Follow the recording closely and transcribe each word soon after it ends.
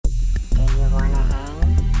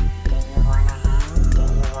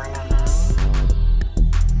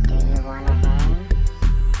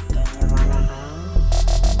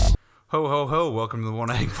Ho, ho, ho. Welcome to the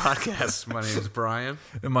One Egg Podcast. My name is Brian.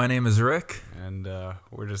 And my name is Rick. And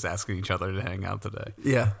we're just asking each other to hang out today.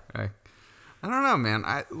 Yeah. I don't know, man.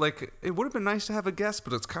 It would have been nice to have a guest,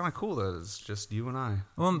 but it's kind of cool that it's just you and I.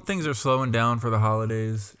 Well, things are slowing down for the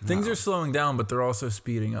holidays. Things are slowing down, but they're also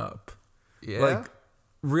speeding up. Yeah? Like,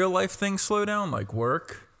 real life things slow down, like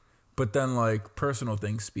work, but then, like, personal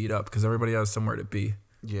things speed up because everybody has somewhere to be.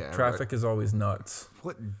 Yeah. Traffic is always nuts.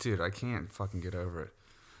 What? Dude, I can't fucking get over it.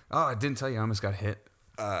 Oh, I didn't tell you I almost got hit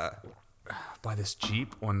by this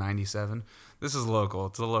Jeep on 97. This is local.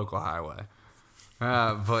 It's a local highway.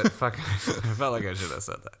 But fucking, I felt like I should have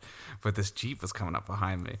said that. But this Jeep was coming up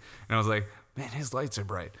behind me. And I was like, man, his lights are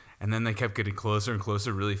bright. And then they kept getting closer and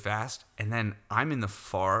closer really fast. And then I'm in the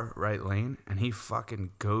far right lane. And he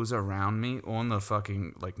fucking goes around me on the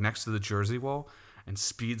fucking, like, next to the Jersey wall. And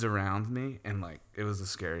speeds around me. And, like, it was the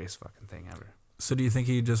scariest fucking thing ever. So do you think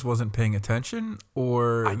he just wasn't paying attention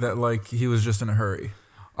or that, like, he was just in a hurry?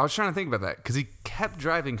 I was trying to think about that because he kept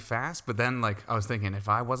driving fast, but then, like, I was thinking if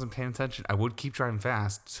I wasn't paying attention, I would keep driving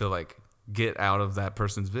fast to, like, get out of that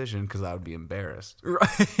person's vision because I would be embarrassed.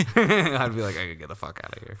 Right. I'd be like, I could get the fuck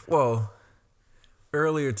out of here. Well,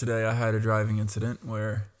 earlier today I had a driving incident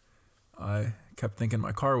where I kept thinking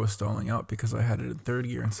my car was stalling out because I had it in third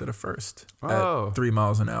gear instead of first at 3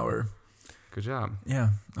 miles an hour. Good job. Yeah.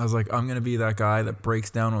 I was like, I'm going to be that guy that breaks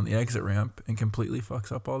down on the exit ramp and completely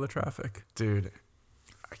fucks up all the traffic. Dude,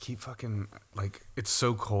 I keep fucking, like, it's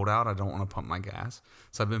so cold out, I don't want to pump my gas.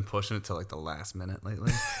 So I've been pushing it to, like, the last minute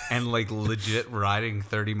lately. And, like, legit riding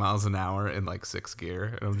 30 miles an hour in, like, 6th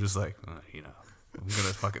gear. And I'm just like, I'm going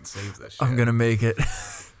to fucking save this shit. I'm going to make it.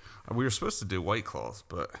 We were supposed to do White Claws,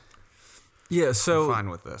 but yeah, so I'm fine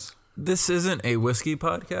with this. This isn't a whiskey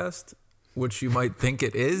podcast, which you might think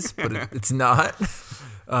it is, but it's not.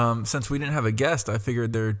 Since we didn't have a guest, I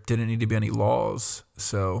figured there didn't need to be any laws,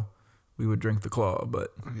 so we would drink the Claw.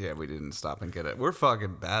 But yeah, we didn't stop and get it. We're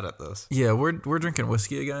fucking bad at this. Yeah, we're drinking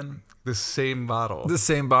whiskey again. The same bottle. The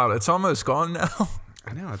same bottle. It's almost gone now.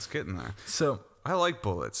 I know, it's getting there. So I like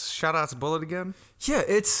Bullets. Shout out to Bullet again. Yeah,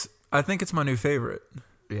 I think it's my new favorite.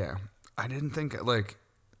 Yeah, I didn't think, like,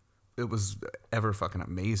 it was ever fucking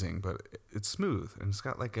amazing, but it's smooth and it's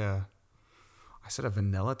got like a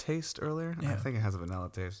vanilla taste earlier. Yeah. I think it has a vanilla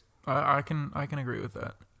taste. I can agree with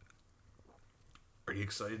that. Are you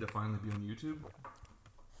excited to finally be on YouTube?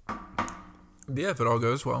 Yeah, if it all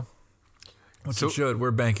goes well, which it should.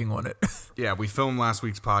 We're banking on it. Yeah, we filmed last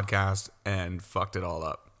week's podcast and fucked it all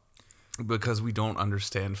up because we don't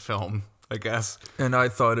understand film, I guess. And I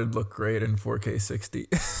thought it'd look great in 4K 60.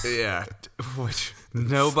 Yeah, which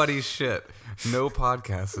nobody's shit. No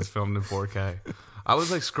podcast is filmed in 4K. I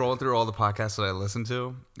was like scrolling through all the podcasts that I listen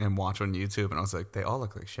to and watch on YouTube, and I was like, they all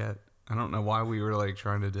look like shit. I don't know why we were like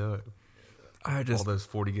trying to do it. All those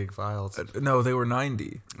 40 gig files. No, they were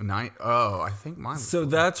 90. I think mine was. So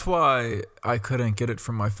that's why I couldn't get it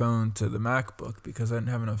from my phone to the MacBook because I didn't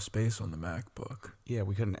have enough space on the MacBook. Yeah,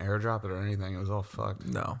 we couldn't airdrop it or anything. It was all fucked.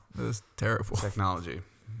 No, it was terrible. Technology.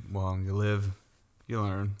 Well, you live, you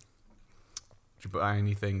learn. Did you buy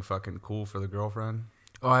anything fucking cool for the girlfriend?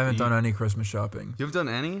 Oh, I haven't done any Christmas shopping. You've done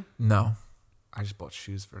any? No. I just bought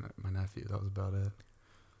shoes for my nephew. That was about it.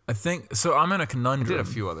 I think so. I'm in a I conundrum. did a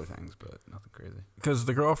few other things, but nothing crazy. Because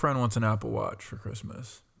the girlfriend wants an Apple Watch for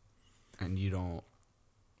Christmas. And you don't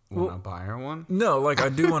want to buy her one? No, like I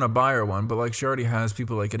do want to buy her one, but like she already has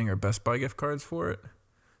people like getting her Best Buy gift cards for it.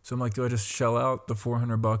 So I'm like, do I just shell out the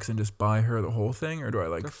 $400 and just buy her the whole thing, or do I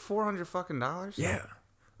like? They're $400 fucking dollars? Yeah.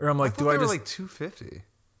 Or I'm like, I thought do I they just were like $250?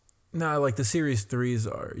 No, like the Series 3s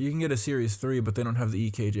are. You can get a Series 3, but they don't have the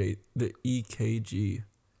EKG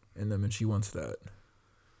in them, and she wants that.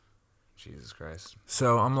 Jesus Christ.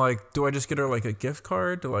 So I'm like, do I just get her like a gift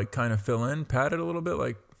card to like kind of fill in, pad it a little bit?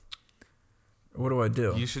 Like, what do I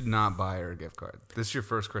do? You should not buy her a gift card. This is your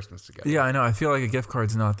first Christmas together. Yeah, I know. I feel like a gift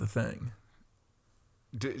card's not the thing.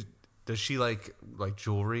 Does she like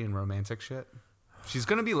jewelry and romantic shit? She's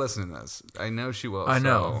going to be listening to this. I know she will. I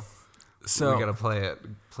know. So we got to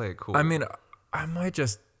play it cool. I mean, I might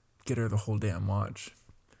just get her the whole damn watch.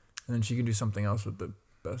 And then she can do something else with the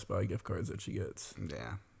Best Buy gift cards that she gets.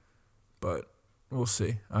 Yeah. But we'll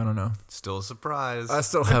see. I don't know. Still a surprise. I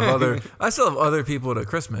still have other people to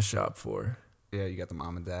Christmas shop for. Yeah, you got the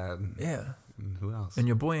mom and dad. Yeah. And who else? And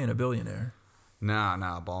your boy ain't a billionaire.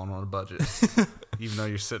 Nah, balling on a budget. Even though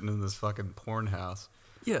you're sitting in this fucking porn house.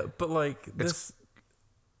 Yeah, but like it's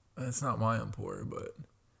not why I'm poor, but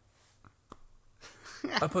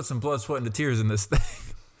I put some blood, sweat, and tears in this thing.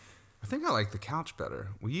 I think I like the couch better.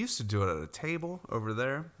 We used to do it at a table over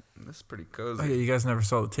there. This is pretty cozy. Oh yeah, you guys never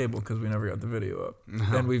saw the table because we never got the video up. No.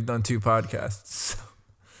 And we've done 2 podcasts. So.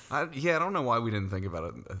 I don't know why we didn't think about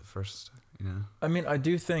it at first. You know. I mean, I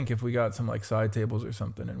do think if we got some like side tables or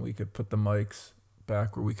something, and we could put the mics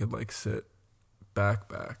back where we could like sit back.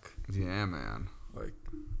 Yeah, man. Like,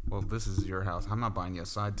 well, this is your house. I'm not buying you a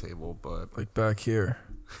side table, but like back here.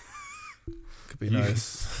 Could be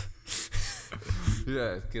nice.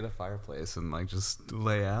 Yeah, get a fireplace and like just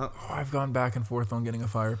lay out. Oh, I've gone back and forth on getting a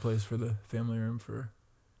fireplace for the family room for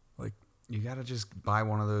You gotta just buy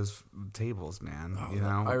one of those tables, man. Oh, you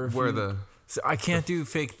know, I refuse. where the So I can't do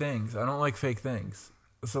fake things. I don't like fake things.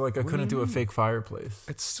 So like I couldn't do a fake fireplace.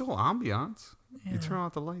 it's still ambiance. Yeah. You turn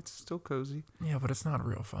out the lights, it's still cozy. Yeah, but it's not a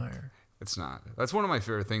real fire. It's not. That's one of my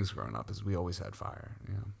favorite things growing up is we always had fire.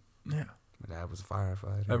 You know, Yeah. my dad was a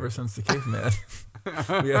firefighter. Ever since the caveman,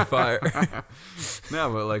 we had fire.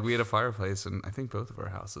 No, but like we had a fireplace, and I think both of our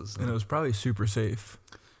houses. And it was probably super safe.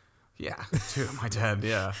 Yeah, too. My dad,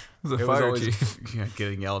 yeah. It was a It fire always, chief. yeah,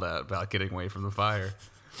 getting yelled at about getting away from the fire.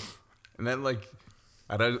 And then, like,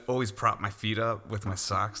 I'd always prop my feet up with my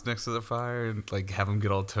socks next to the fire and, like, have them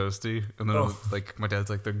get all toasty. And then, like, my dad's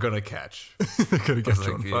like, they're going to catch. They're going to I was catch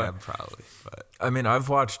like, on yeah, fire. probably. But I mean, I've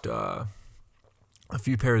watched a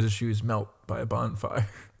few pairs of shoes melt by a bonfire.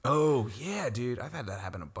 oh, yeah, dude. I've had that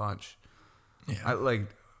happen a bunch. Yeah.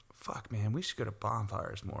 Fuck, man, we should go to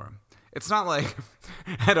bonfires more. It's not like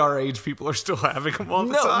at our age people are still having them all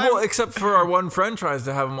the No, time. well, except for our one friend tries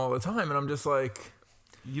to have them all the time, and I'm just like,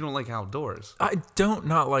 You don't like outdoors. I don't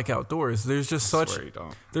not like outdoors. There's just I swear you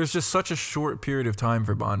don't. there's just such a short period of time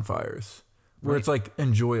for bonfires where it's like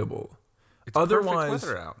enjoyable. It's Otherwise, perfect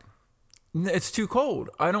weather out. It's too cold.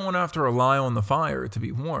 I don't want to have to rely on the fire to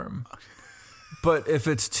be warm. But if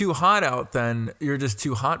it's too hot out, then you're just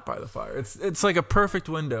too hot by the fire. It's like a perfect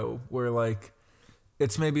window where like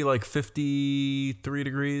it's maybe like 53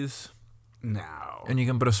 degrees No. and you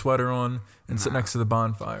can put a sweater on and sit next to the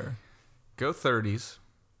bonfire. Go 30s.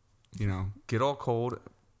 You know, get all cold.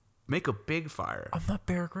 Make a big fire. I'm not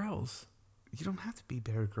Bear Grylls. You don't have to be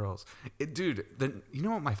Bear Grylls. Dude, you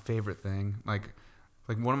know what my favorite thing? Like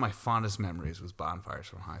one of my fondest memories was bonfires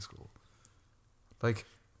from high school. Like,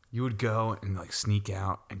 you would go and like sneak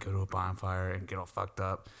out and go to a bonfire and get all fucked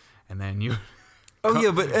up, and then you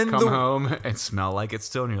come home and smell like it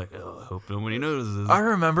still, and you're like, oh, I hope nobody notices. I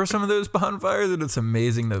remember some of those bonfires, and it's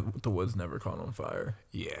amazing that the woods never caught on fire.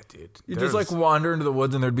 Yeah, dude. You just like wander into the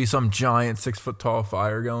woods, and there'd be some giant 6-foot tall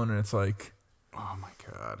fire going, and it's like, oh my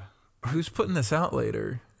god, who's putting this out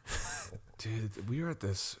later? dude. We were at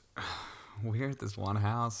this one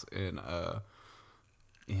house in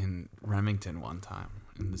Remington one time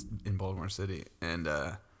in Baltimore City, and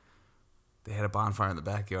they had a bonfire in the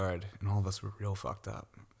backyard, and all of us were real fucked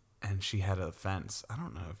up. And she had a fence. I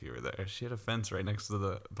don't know if you were there. She had a fence right next to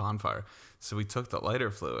the bonfire. So we took the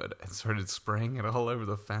lighter fluid and started spraying it all over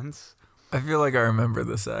the fence. I feel like I remember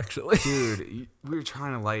this actually. Dude, we were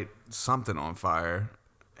trying to light something on fire,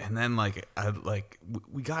 and then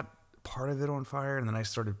we got part of it on fire, and then I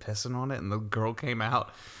started pissing on it, and the girl came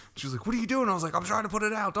out. She was like, "What are you doing?" I was like, "I'm trying to put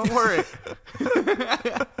it out. Don't worry."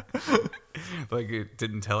 Like, it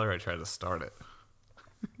didn't tell her I tried to start it.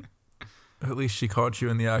 At least she caught you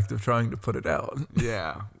in the act of trying to put it out.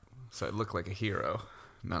 Yeah. So I look like a hero,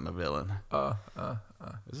 not a villain.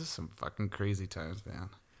 This is some fucking crazy times, man.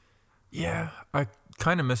 Yeah, I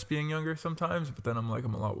kind of miss being younger sometimes, but then I'm like,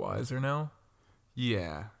 I'm a lot wiser now.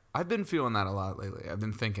 Yeah. I've been feeling that a lot lately. I've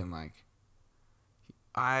been thinking, like,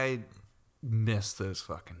 I miss those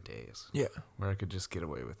fucking days. Yeah. Where I could just get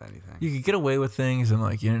away with anything. You could get away with things and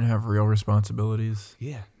like you didn't have real responsibilities.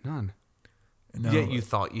 Yeah, none. And now, Yet you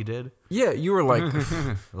thought you did. Yeah, you were like,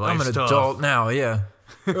 I'm an adult now, yeah.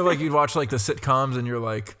 Or like you'd watch like the sitcoms and you're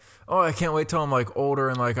like, oh, I can't wait till I'm like older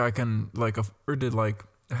and like I can like afford to like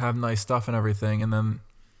have nice stuff and everything. And then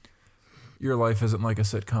your life isn't like a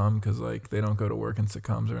sitcom because like they don't go to work in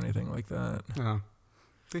sitcoms or anything like that. Yeah.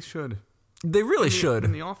 They should. They really should.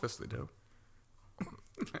 In The Office, they do.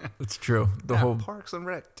 It's true. The whole Parks and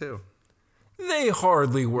Rec, too. They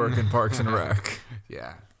hardly work in Parks and Rec.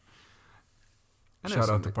 Yeah. Shout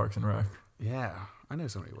out to Parks and Rec. Yeah. I know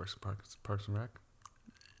somebody who works in Parks and Rec.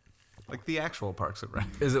 Like the actual Parks and Rec.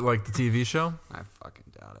 Is it like the TV show? I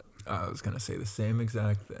fucking doubt it. I was going to say the same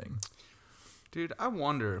exact thing. Dude, I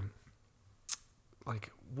wonder,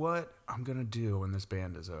 like, what I'm going to do when this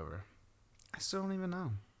band is over. I still don't even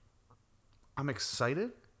know. I'm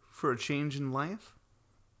excited for a change in life,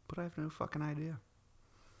 but I have no fucking idea.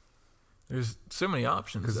 There's so many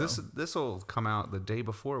options. Because this will come out the day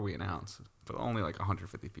before we announce, but only like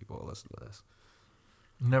 150 people will listen to this.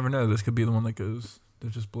 You never know. This could be the one that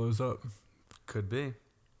just blows up. Could be.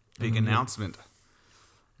 Big announcement.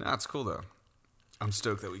 No, it's cool though. I'm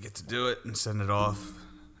stoked that we get to do it and send it off.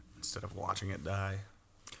 instead of watching it die.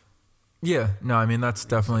 Yeah, no, I mean that's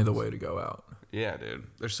definitely the way to go out. Yeah, dude.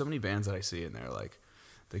 There's so many bands that I see in there, like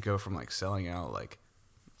they go from like selling out like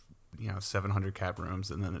 700 cap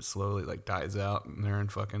rooms, and then it slowly like dies out, and they're in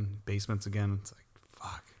fucking basements again. It's like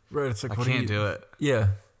fuck. Right, it's like I can't do it. Yeah.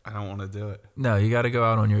 I don't want to do it. No, you got to go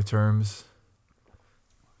out on your terms.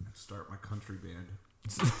 Start my country band.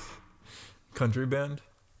 Country band?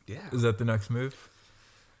 Yeah. Is that the next move?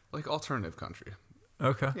 Like alternative country.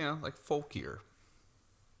 Okay. Like folkier.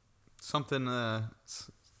 Something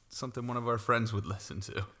something one of our friends would listen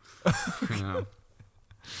to.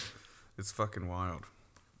 It's fucking wild.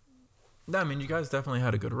 No, I mean, you guys definitely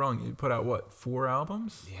had a good run. You put out, what, 4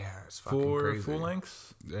 albums? Yeah, it's fucking 4 crazy. full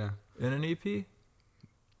lengths? Yeah. In an EP?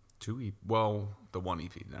 2 EP. Well, the 1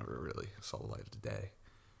 EP never really saw the light of the day.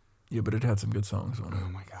 Yeah, but it had some good songs on it. Oh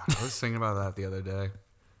my god. I was thinking about that the other day.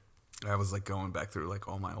 I was like going back through like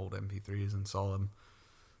all my old MP3s and saw them.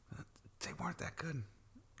 They weren't that good.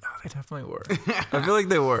 No, they definitely were. I feel like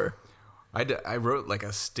they were. I wrote like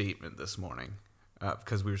a statement this morning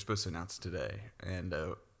because we were supposed to announce it today, and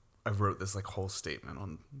I wrote this like whole statement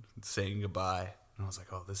on saying goodbye, and I was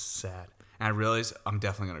like, oh, this is sad. And I realized I'm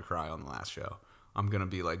definitely gonna cry on the last show. I'm gonna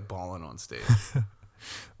be like bawling on stage.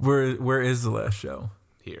 Where is the last show?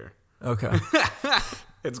 Here. Okay.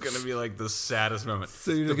 It's gonna be like the saddest moment.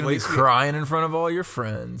 So you're just gonna be crying in front of all your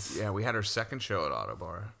friends. Yeah, we had our second show at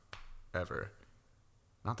Autobar ever.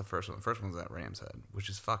 Not the first one. The first one was at Rams Head, which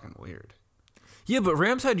is fucking weird. Yeah, but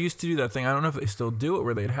Rams Head used to do that thing. I don't know if they still do it,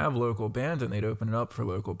 where they'd have local bands and they'd open it up for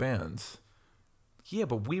local bands. Yeah,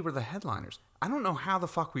 but we were the headliners. I don't know how the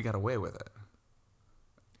fuck we got away with it.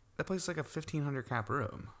 That place is like a 1,500 cap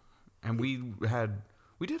room, and we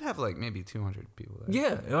did have like maybe 200 people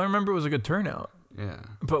there. Yeah, I remember it was a good turnout. Yeah,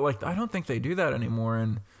 but like I don't think they do that anymore.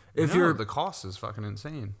 And if the cost is fucking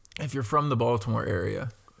insane. If you're from the Baltimore area,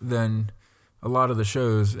 then a lot of the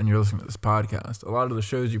shows, and you're listening to this podcast, a lot of the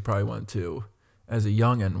shows you probably went to as a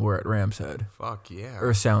youngin' were at Rams Head. Fuck yeah.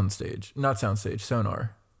 Or Soundstage. Not Soundstage,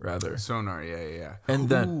 Sonar, rather. Sonar, yeah. And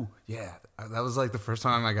then... yeah. That was like the first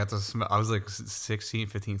time I got to smoke. I was like 16.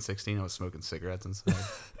 I was smoking cigarettes inside.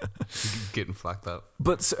 Getting fucked up.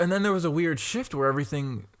 And then there was a weird shift where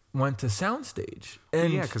everything went to Soundstage.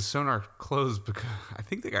 And yeah, because Sonar closed because I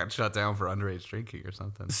think they got shut down for underage drinking or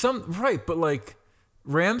something. Right, but like...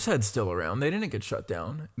 Rams Head's still around. They didn't get shut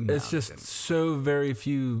down. No, it's just so very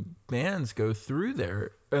few bands go through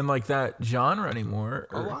there and like that genre anymore.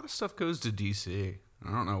 A lot of stuff goes to DC.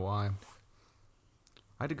 I don't know why.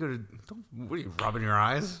 I had to go to. What are you rubbing your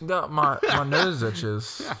eyes? No, my nose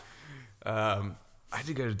itches. I had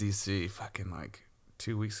to go to DC fucking like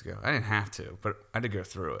 2 weeks ago. I didn't have to, but I had to go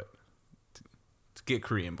through it to get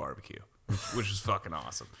Korean barbecue, which was fucking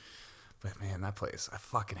awesome. But man, that place, I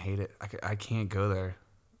fucking hate it. I can't go there.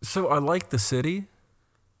 So I like the city.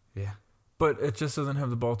 Yeah. But it just doesn't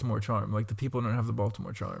have the Baltimore charm. Like the people don't have the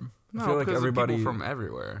Baltimore charm. No, I feel like everybody people from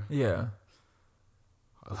everywhere. Yeah.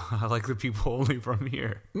 I like the people only from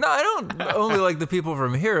here. No, I don't only like the people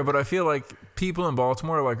from here, but I feel like people in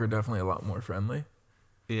Baltimore are definitely a lot more friendly.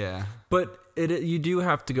 Yeah. But you do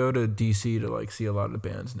have to go to DC to like see a lot of the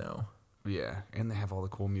bands now. Yeah, and they have all the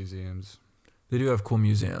cool museums. They do have cool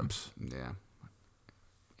museums. Yeah.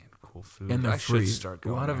 And cool food. And they're free. Start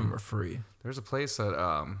going a lot of there. them are free. There's a place that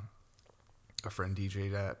a friend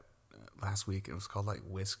DJ'd at last week. It was called like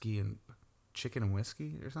Whiskey and Chicken and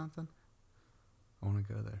Whiskey or something. I want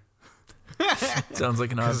to go there. Sounds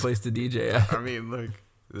like an odd place to DJ at. I mean, look,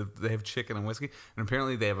 they have chicken and whiskey. And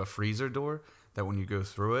apparently they have a freezer door that when you go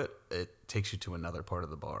through it, it takes you to another part of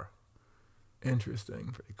the bar.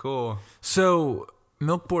 Interesting. Pretty cool. So...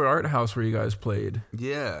 Milkboard Art House, where you guys played,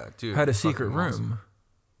 yeah, dude, had a secret room. Awesome.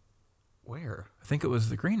 Where? I think it was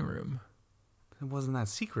the green room. It wasn't that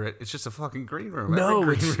secret. It's just a fucking green room. No,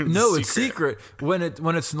 it's secret. When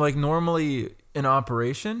it's like normally in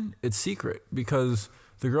operation, it's secret because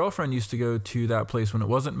the girlfriend used to go to that place when it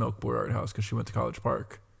wasn't Milkboard Art House because she went to College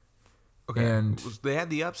Park. Okay, and they had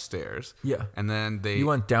the upstairs. Yeah, and then you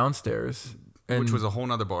went downstairs, which was a whole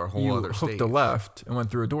nother bar, whole other stage. You hooked a left and went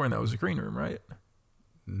through a door, and that was a green room, right?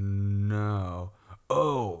 No.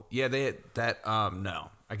 Oh, yeah, they had that.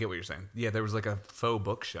 No, I get what you're saying. Yeah, there was like a faux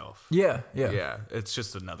bookshelf. Yeah. Yeah, it's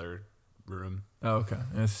just another room. Oh, okay.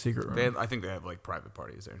 And it's a secret room. I think they have like private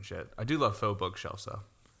parties there and shit. I do love faux bookshelves though.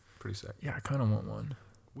 Pretty sick. Yeah, I kind of want one.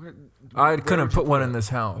 Where I couldn't put one in this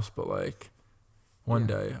house, but like one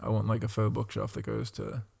day I want like a faux bookshelf that goes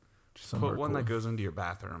to just put one that goes into your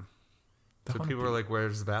bathroom. So people were like,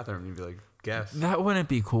 "Where's the bathroom?" And you'd be like, "Guess." That wouldn't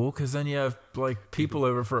be cool because then you have like people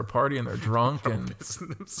over for a party and they're drunk and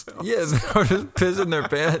Pissing themselves. yeah, they're just pissing their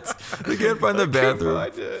pants. They can't find the bathroom. I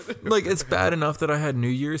did. Like it's bad enough that I had New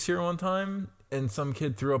Year's here one time and some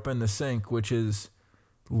kid threw up in the sink, which is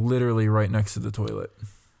literally right next to the toilet.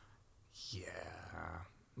 Yeah.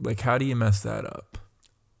 Like, how do you mess that up?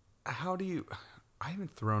 How do you? I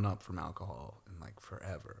haven't thrown up from alcohol in like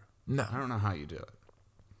forever. No, I don't know how you do it.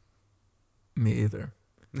 me either.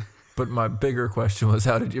 But my bigger question was,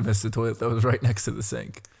 how did you miss the toilet that was right next to the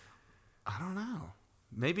sink? I don't know.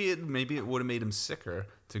 Maybe it would have made him sicker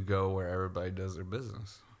to go where everybody does their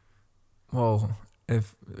business. Well,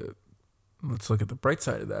 if let's look at the bright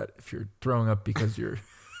side of that. If you're throwing up because you've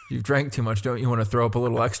drank too much, don't you want to throw up a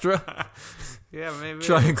little extra? Yeah, maybe.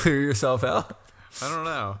 Try and clear yourself out. I don't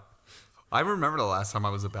know. I remember the last time I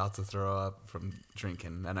was about to throw up from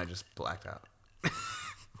drinking, and I just blacked out.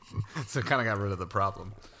 So it kind of got rid of the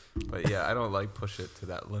problem. But yeah, I don't like push it to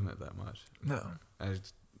that limit that much. No.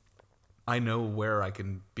 I know where I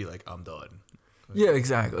can be like, I'm done. Yeah,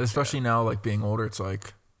 exactly. Especially now, like being older, it's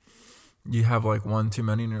like you have like one too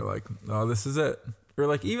many, and you're like, oh, this is it. Or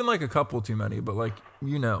like even like a couple too many, but like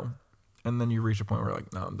and then you reach a point where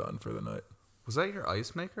like, no, I'm done for the night. Was that your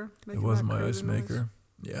ice maker? It was my ice maker.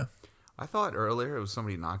 Yeah. I thought earlier it was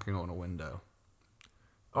somebody knocking on a window.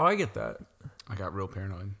 Oh, I get that. I got real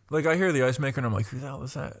paranoid. Like I hear the ice maker and I'm like, who the hell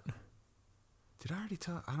is that? Did I already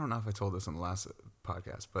tell? I don't know if I told this on the last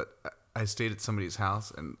podcast, but I stayed at somebody's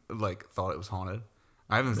house and like thought it was haunted.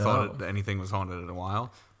 I haven't thought anything was haunted in a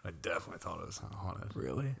while. I definitely thought it was haunted.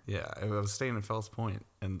 Really? Yeah, I was staying in Fells Point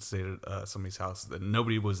and stayed at somebody's house. And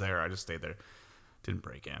nobody was there. I just stayed there. Didn't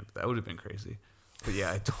break in. That would have been crazy. But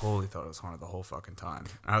yeah, I totally thought it was haunted the whole fucking time.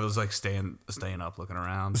 I was like staying up, looking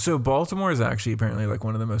around. So Baltimore is actually apparently like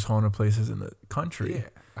one of the most haunted places in the country. Yeah,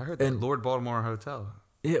 I heard that. And Lord Baltimore Hotel.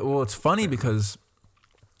 Yeah, well, it's funny because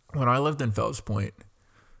when I lived in Fells Point,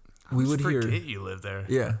 we would hear. You lived there.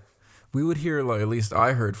 Yeah, we would hear like at least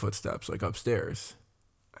I heard footsteps like upstairs,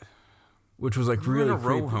 which was like really in a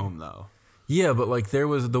row creepy. home though. Yeah, but like there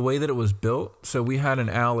was the way that it was built. So we had an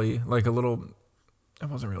alley, like a little. It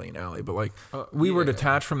wasn't really an alley, but like we were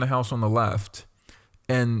detached from the house on the left,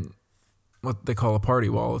 and what they call a party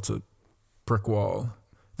wall. It's a brick wall.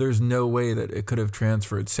 There's no way that it could have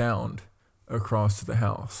transferred sound across to the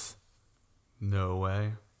house. No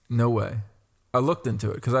way. No way. I looked into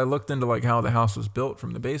it because I looked into like how the house was built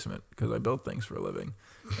from the basement because I built things for a living,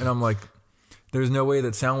 and I'm like, there's no way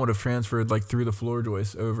that sound would have transferred like through the floor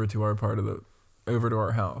joists over to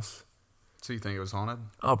our house. So you think it was haunted?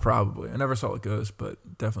 Oh, probably. I never saw a ghost,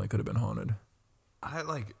 but definitely could have been haunted.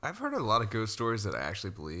 I've heard a lot of ghost stories that I actually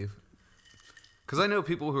believe. Because I know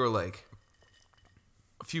people who are like,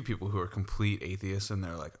 a few people who are complete atheists, and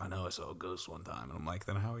they're like, I know I saw a ghost one time. And I'm like,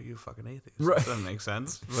 then how are you a fucking atheist? Right. That doesn't make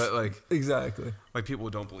sense. But like, exactly. Like people who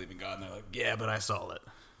don't believe in God, and they're like, yeah, but I saw it.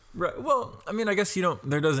 Right. Well, I mean, I guess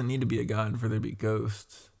there doesn't need to be a God for there to be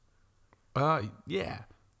ghosts. Yeah.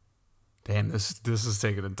 Damn, this is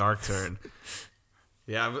taking a dark turn.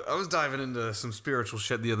 Yeah, I was diving into some spiritual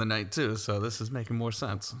shit the other night too, so this is making more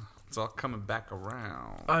sense. It's all coming back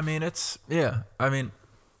around. I mean,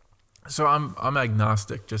 so I'm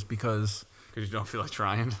agnostic just because. Because you don't feel like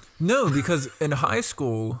trying? No, because in high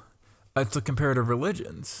school, I took comparative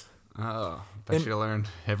religions. Oh, bet you learned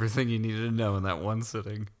everything you needed to know in that one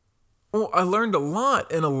sitting. Well, I learned a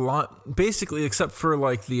lot, basically, except for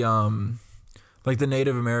like the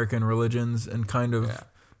Native American religions and kind of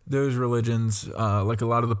those religions, like a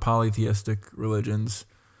lot of the polytheistic religions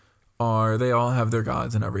they all have their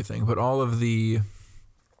gods and everything, but all of the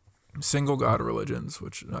single god religions,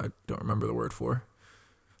 which I don't remember the word for.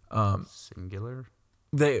 Singular?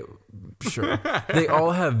 They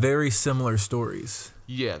all have very similar stories.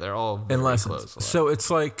 Yeah, they're all very and lessons. Close. So it's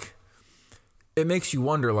like, it makes you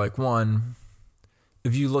wonder, like, one,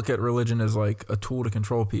 if you look at religion as like a tool to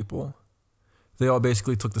control people, they all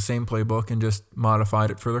basically took the same playbook and just modified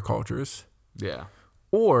it for their cultures. Yeah.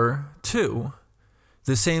 Or two,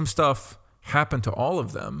 the same stuff happened to all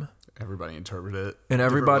of them. Everybody interpreted it. And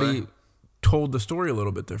everybody told the story a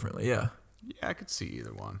little bit differently, yeah. Yeah, I could see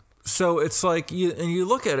either one. So it's like, you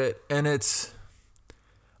look at it, and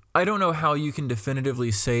I don't know how you can definitively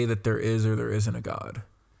say that there is or there isn't a God.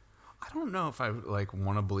 I don't know if I like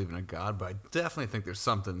want to believe in a God, but I definitely think there's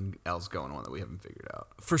something else going on that we haven't figured out.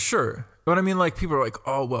 For sure. But I mean, like, people are like,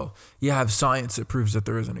 oh, well, you have science that proves that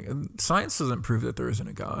there isn't a God. Science doesn't prove that there isn't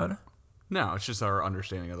a God. No, it's just our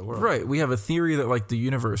understanding of the world. Right. We have a theory that, like, the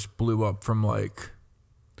universe blew up from, like,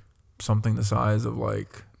 something the size of,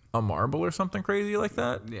 like, a marble or something crazy like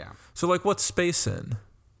that. Yeah. So, like, what's space in?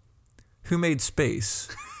 who made space?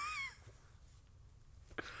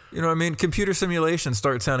 You know what I mean? Computer simulations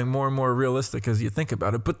start sounding more and more realistic as you think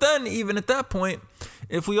about it. But then, even at that point,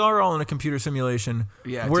 if we are all in a computer simulation,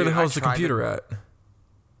 where the hell's the computer at?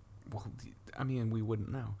 Well, I mean, we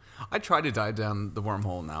wouldn't know. I tried to dive down the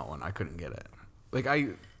wormhole in that one. I couldn't get it. Like,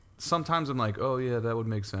 sometimes I'm like, oh, yeah, that would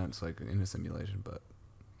make sense, like, in a simulation, but...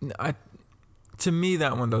 To me,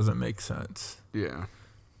 that one doesn't make sense. Yeah.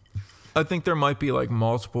 I think there might be, like,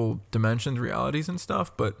 multiple dimensions, realities and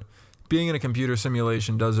stuff, but being in a computer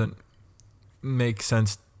simulation doesn't make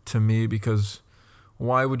sense to me because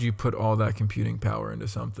why would you put all that computing power into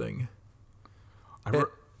something?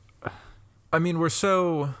 I mean, we're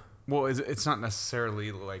so... Well, it's not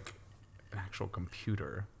necessarily, like, an actual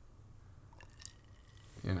computer.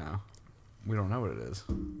 You know? We don't know what it is.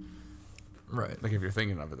 Right. Like, if you're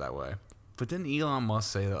thinking of it that way. But didn't Elon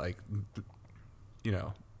Musk say that, like, you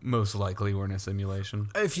know, most likely we're in a simulation?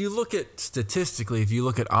 If you look at statistically, if you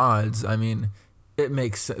look at odds, I mean, it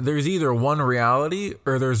makes there's either one reality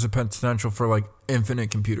or there's a potential for like infinite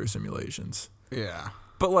computer simulations. Yeah.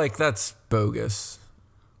 But like that's bogus,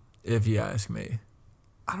 if you ask me.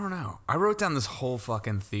 I don't know. I wrote down this whole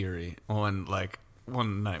fucking theory on like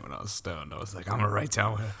one night when I was stoned. I was like, I'm gonna write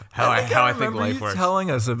down how I think life works. Telling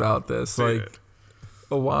us about this like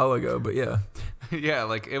a while ago, but yeah. Yeah,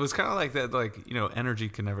 like it was kind of like that. Like you know, energy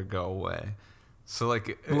can never go away. So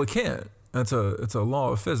like, well, it can't. It's a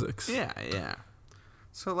law of physics. Yeah, yeah.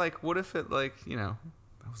 So like, what if it like that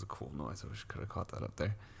was a cool noise. I wish I could have caught that up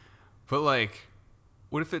there. But like,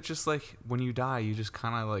 what if it just like when you die, you just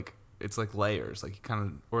kind of like it's like layers, like you kind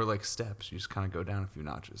of or like steps. You just kind of go down a few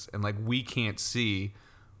notches, and like we can't see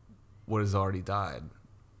what has already died.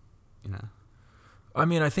 You know. I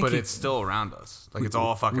mean, I think... But it's still around us. Like, it's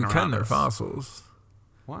all fucking around us. We can, they're fossils.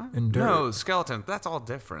 What? And dirt. No, skeleton. That's all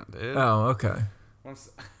different, dude. Oh, okay.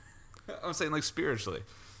 I'm saying, like, spiritually.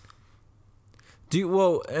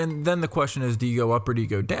 And then the question is, do you go up or do you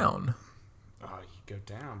go down? Oh, you go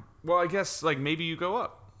down. Well, I guess, like, maybe you go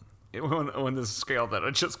up. On this scale that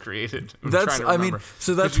I just created. That's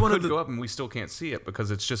one of the... go up and we still can't see it because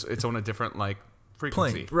it's on a different, like,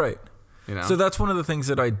 frequency. Plane, right. You know? So that's one of the things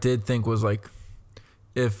that I did think was, like...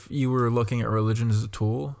 If you were looking at religion as a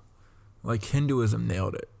tool, like Hinduism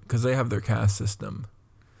nailed it because they have their caste system.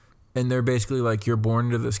 And they're basically like, you're born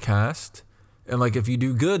into this caste. And like, if you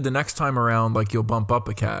do good the next time around, like you'll bump up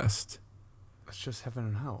a caste. It's just heaven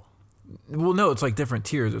and hell. Well, no, it's like different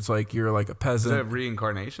tiers. It's like you're like a peasant. Is it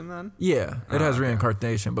reincarnation then? Yeah, it has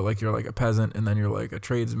reincarnation, but like you're like a peasant and then you're like a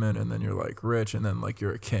tradesman and then you're like rich and then like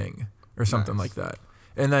you're a king or something like that.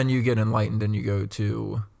 And then you get enlightened and you go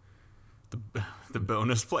to... The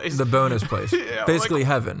bonus place? The bonus place. Yeah, basically like,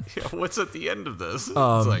 heaven. Yeah, what's at the end of this? It's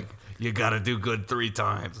like, you got to do good 3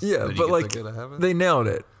 times. Yeah, but like, they nailed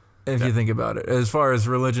it, if you think about it. As far as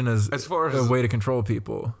religion as a way to control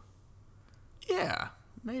people. Yeah,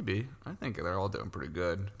 maybe. I think they're all doing pretty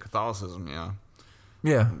good. Catholicism, yeah.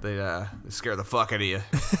 Yeah. They scare the fuck out of you.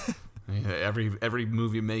 Every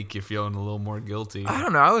move you make, you're feeling a little more guilty. I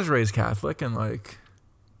don't know. I was raised Catholic and like...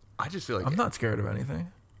 I just feel like... I'm not scared of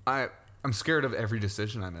anything. I'm scared of every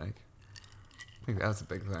decision I make. I think that's a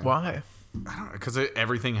big thing. Why? I don't know, because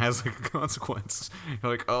everything has like a consequence.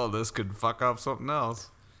 You're like, oh, this could fuck up something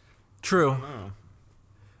else. True.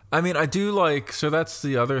 I mean, I do like... So that's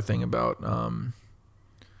the other thing about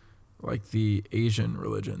like the Asian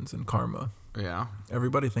religions and karma. Yeah.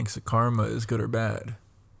 Everybody thinks that karma is good or bad.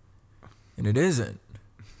 And it isn't.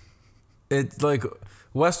 It's like...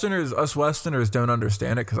 Us Westerners don't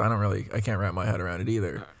understand it because I can't wrap my head around it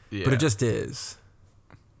either. Yeah. But it just is.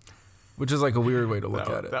 Which is like a weird way to look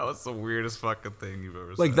at it. That was the weirdest fucking thing you've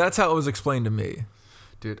ever said. Like, that's how it was explained to me.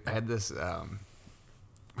 Dude, I had this... I'm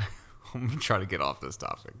going to try to get off this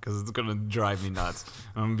topic because it's going to drive me nuts.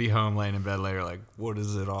 I'm going to be home laying in bed later like, what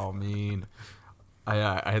does it all mean?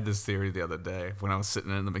 I had this theory the other day when I was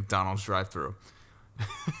sitting in the McDonald's drive-thru.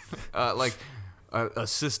 Like, a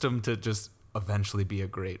system to just eventually be a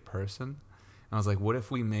great person. And I was like, what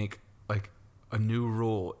if we make, like, a new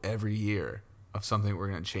rule every year of something we're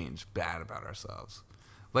going to change bad about ourselves.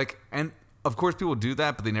 Like, and of course people do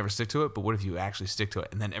that, but they never stick to it. But what if you actually stick to it?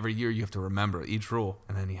 And then every year you have to remember each rule,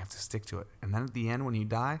 and then you have to stick to it. And then at the end, when you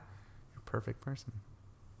die, you're a perfect person.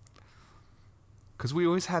 Because we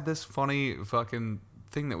always had this funny fucking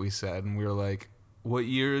thing that we said, and we were like, what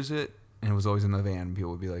year is it? And it was always in the van.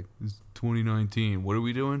 People would be like, it's 2019. What are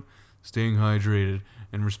we doing? Staying hydrated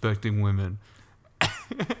and respecting women.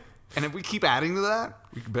 And if we keep adding to that,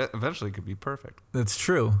 we could eventually could be perfect. That's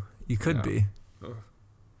true. You could be. Ugh.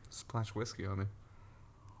 Splash whiskey on me.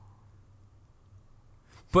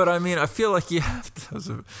 But I mean, I feel like you have to,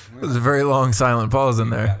 that was a very long silent pause in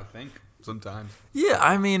You there. gotta think sometimes. Yeah,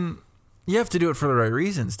 I mean, you have to do it for the right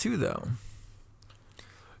reasons too, though.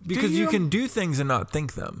 Because you can do things and not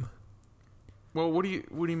think them. Well, what do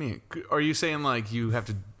you mean? Are you saying like you have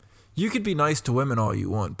to? You could be nice to women all you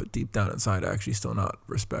want, but deep down inside, actually still not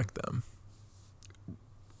respect them.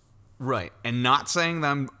 Right, and not saying that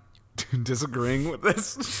I'm disagreeing with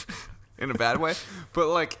this in a bad way, but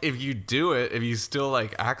like if you do it, if you still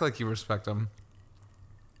like act like you respect them,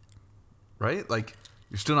 right? Like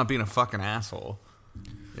you're still not being a fucking asshole,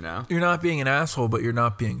 you know? You're not being an asshole, but you're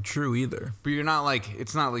not being true either. But you're not like,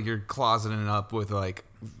 it's not like you're closeting up with like,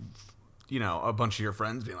 you know, a bunch of your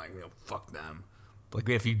friends being like, fuck them. Like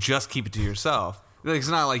if you just keep it to yourself, like, it's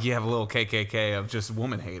not like you have a little KKK of just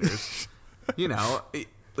woman haters, you know?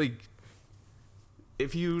 Like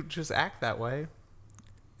if you just act that way,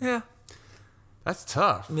 Yeah. that's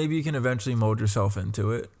tough. Maybe you can eventually mold yourself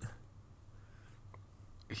into it.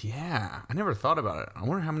 Yeah, I never thought about it. I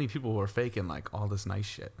wonder how many people are faking like all this nice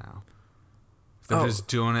shit now. If they're just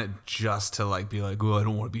doing it just to like be like, oh, I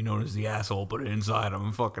don't want to be known as the asshole, but inside I'm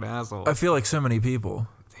a fucking asshole. I feel like so many people.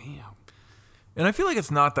 Damn. And I feel like it's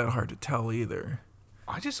not that hard to tell either.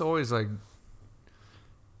 I just always like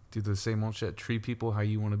do the same old shit. Treat people how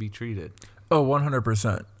you want to be treated. Oh,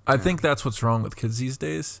 100%. I think that's what's wrong with kids these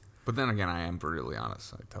days. But then again, I am brutally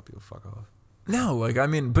honest. I tell people fuck off. No, like, I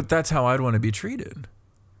mean, but that's how I'd want to be treated.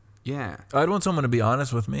 Yeah. I'd want someone to be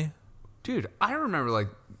honest with me. Dude, I remember like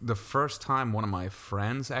the first time one of my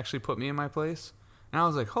friends actually put me in my place. And I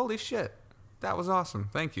was like, holy shit. That was awesome.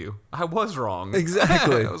 Thank you. I was wrong.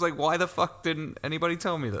 Exactly. I was like, why the fuck didn't anybody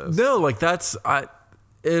tell me this? No, like that's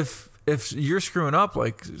if you're screwing up,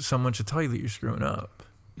 like someone should tell you that you're screwing up.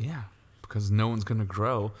 Yeah. Because no one's going to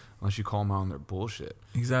grow unless you call them out on their bullshit.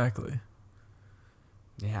 Exactly.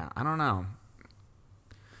 Yeah, I don't know.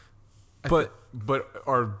 But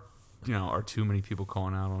are too many people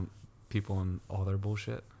calling out on people and all their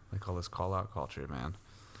bullshit? Like all this call out culture, man.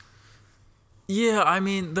 Yeah, I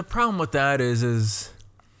mean, the problem with that is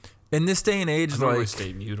in this day and age, I normally like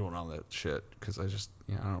stay mute on all that shit because I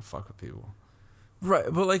don't fuck with people. right,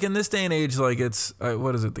 but like in this day and age, like it's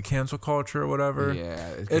what is it, the cancel culture or whatever?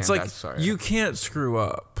 Yeah, It's like you can't screw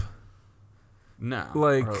up. No,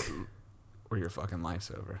 like or your fucking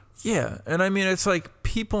life's over. Yeah, and I mean, it's like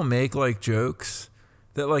people make like jokes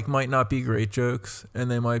that like might not be great jokes, and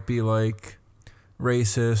they might be like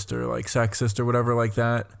racist or like sexist or whatever like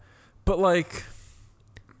that. But like,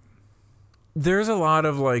 there's a lot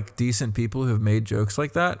of like decent people who've made jokes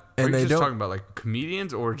like that, and they don't. Talking about like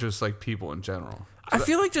comedians or just like people in general. I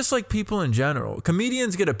feel like just like people in general.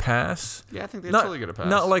 Comedians get a pass. Yeah, I think they totally get a pass.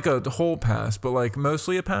 Not like a whole pass, but like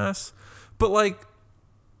mostly a pass. But like,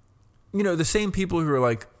 you know, the same people who are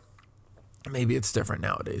like, maybe it's different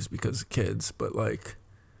nowadays because of kids, but like,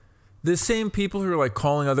 the same people who are like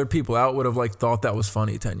calling other people out would have like thought that was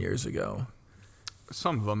funny 10 years ago.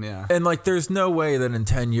 Some of them, yeah. And like, there's no way that in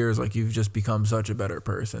 10 years, like you've just become such a better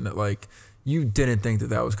person that like you didn't think that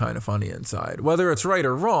that was kind of funny inside, whether it's right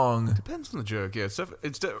or wrong. Depends on the joke. Yeah,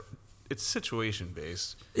 it's situation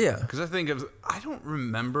based. Yeah. Because I don't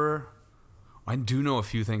remember. I do know a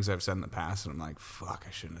few things I've said in the past, and I'm like, fuck,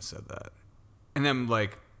 I shouldn't have said that. And then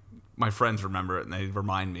like my friends remember it, and they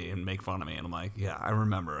remind me and make fun of me, and I'm like, yeah, I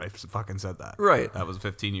remember. I fucking said that. Right. That was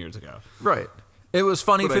 15 years ago. Right. It was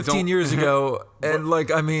funny But 15 years ago, and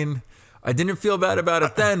like, I mean, I didn't feel bad about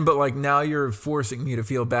it then, but like now you're forcing me to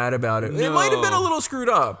feel bad about it. It might have been a little screwed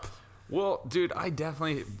up. Well, dude,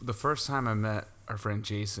 the first time I met our friend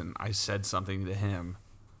Jason, I said something to him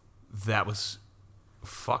that was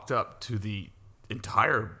fucked up to the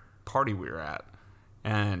entire party we were at,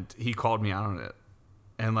 and he called me out on it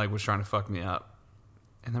and like was trying to fuck me up,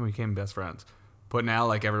 and then we became best friends. But now,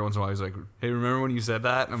 like, every once in a while, he's like, hey, remember when you said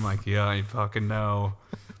that? And I'm like, yeah, I fucking know.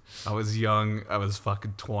 I was young. I was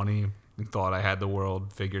fucking 20 and thought I had the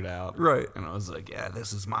world figured out. Right. And I was like, yeah,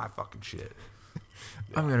 this is my fucking shit.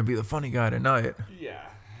 Yeah. I'm going to be the funny guy tonight. Yeah.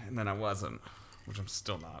 And then I wasn't, which I'm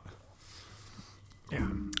still not. Yeah.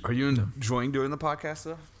 Are you enjoying doing the podcast,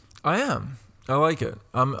 though? I am. I like it.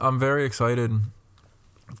 I'm very excited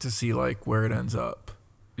to see, like, where it ends up.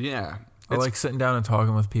 Yeah. I like sitting down and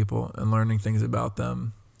talking with people and learning things about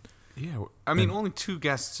them. Yeah, I mean, only 2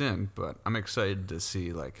 guests in, but I'm excited to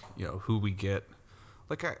see, like, you know, who we get.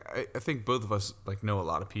 Like, I think both of us, like, know a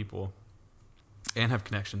lot of people and have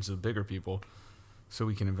connections with bigger people, so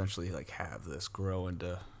we can eventually, like, have this grow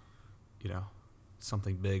into, you know,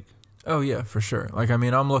 something big. Oh, yeah, for sure. Like, I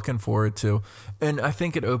mean, I'm looking forward to, and I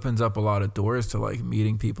think it opens up a lot of doors to, like,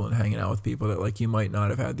 meeting people and hanging out with people that, like, you might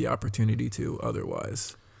not have had the opportunity to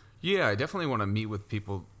otherwise. Yeah, I definitely want to meet with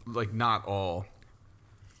people, like, not all,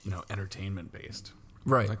 entertainment based.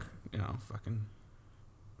 Right. Like, fucking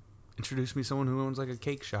introduce me to someone who owns, like, a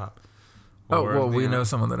cake shop. Oh, Or, well, we know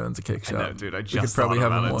someone that owns a cake shop. I know, dude. I we just could probably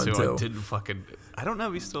thought have him about on it, too. I didn't fucking... I don't know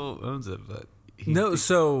if he still owns it, but...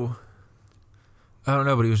 So... I don't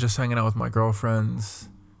know, but he was just hanging out with my girlfriend's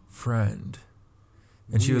friend.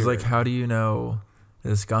 And she was like, how do you know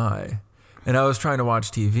this guy? And I was trying to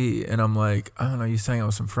watch TV, and I'm like, I don't know, he's hanging out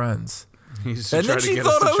with some friends. He's trying to get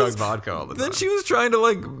us to chug vodka all the time. Then she was trying to,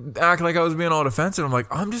 like, act like I was being all defensive. I'm like,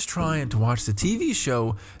 I'm just trying to watch the TV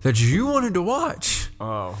show that you wanted to watch.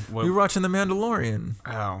 Oh. We were watching The Mandalorian.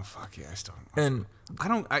 Oh, fuck yeah, I still And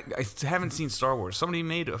I haven't seen Star Wars. Somebody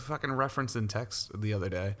made a fucking reference in text the other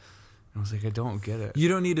day. I was like, I don't get it. You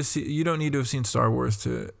don't need to have seen Star Wars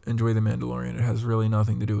to enjoy The Mandalorian. It has really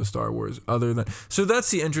nothing to do with Star Wars other than... So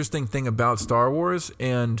that's the interesting thing about Star Wars.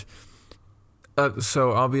 And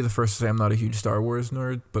so I'll be the first to say I'm not a huge Star Wars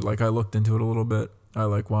nerd, but like I looked into it a little bit. I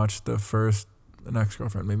like watched the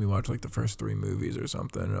ex-girlfriend made me watch like the first 3 movies or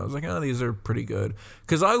something. And I was like, oh, these are pretty good.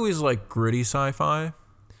 Because I always like gritty sci-fi.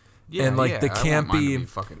 Yeah, and like the I want mine to campy... be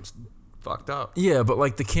fucking fucked up. Yeah, but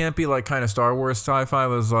like the campy like kind of Star Wars sci-fi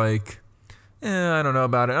was like... I don't know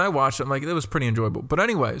about it. And I watched it. I'm like, it was pretty enjoyable. But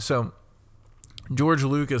anyway, so George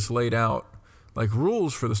Lucas laid out like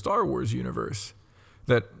rules for the Star Wars universe.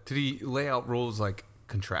 That did he lay out rules like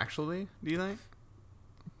contractually? Do you think?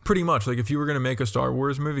 Pretty much. Like if you were going to make a Star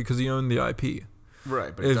Wars movie, because he owned the IP.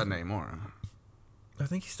 Right, but he doesn't anymore. I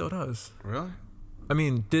think he still does. Really? I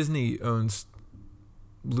mean, Disney owns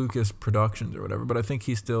Lucas Productions or whatever, but I think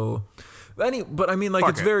he still... But I mean, like,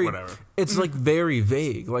 it's very... Whatever. It's, like, very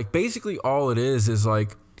vague. Like, basically all it is,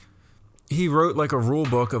 like, he wrote, like, a rule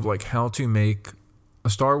book of, like, how to make a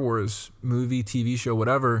Star Wars movie, TV show,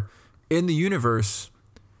 whatever, in the universe.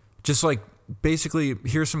 Just, like, basically,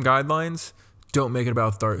 here's some guidelines. Don't make it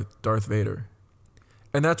about Darth Vader.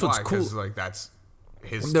 And that's what's cool. Because, like, that's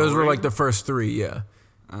his story? Those were, like, the first 3, yeah.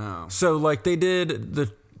 Oh. So, like, they did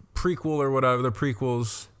the prequel or whatever, the 3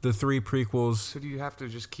 prequels. So do you have to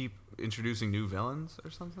just keep introducing new villains or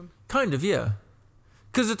something? Kind of, yeah.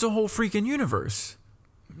 Because it's a whole freaking universe.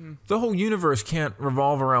 Mm-hmm. The whole universe can't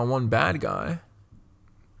revolve around one bad guy.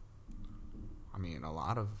 I mean, a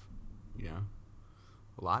lot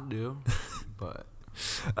do, but...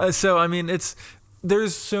 So, I mean,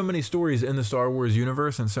 there's so many stories in the Star Wars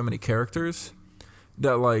universe and so many characters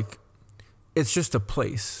that, like, it's just a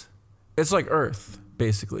place. It's like Earth,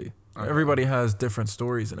 basically. Okay. Everybody has different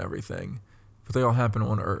stories and everything, but they all happen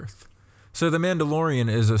on Earth. So The Mandalorian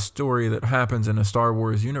is a story that happens in a Star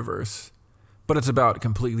Wars universe, but it's about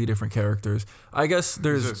completely different characters. I guess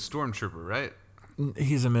there's... He's a stormtrooper, right?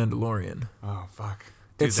 He's a Mandalorian. Oh, fuck.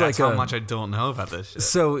 Dude, It's that's like how much I don't know about this shit.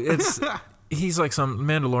 So it's... He's like some...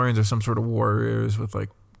 Mandalorians are some sort of warriors with like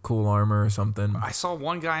cool armor or something. I saw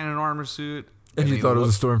one guy in an armor suit. And you thought it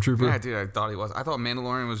was a stormtrooper? Yeah, dude, I thought he was. I thought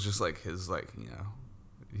Mandalorian was just like his, like,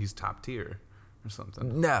 he's top tier or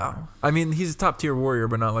something. No. I mean, he's a top tier warrior,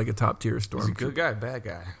 but not like a top tier stormtrooper. He's a good guy, bad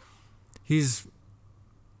guy. He's...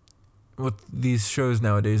 With these shows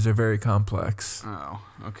nowadays, they're very complex. Oh,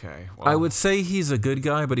 okay. Well, I would say he's a good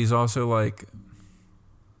guy, but he's also like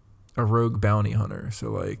a rogue bounty hunter. So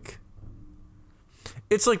like...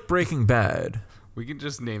 It's like Breaking Bad. We can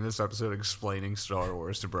just name this episode Explaining Star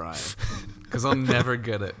Wars to Brian. Because I'll never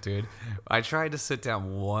get it, dude. I tried to sit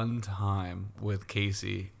down one time with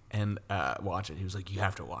Casey and watch it. He was like, you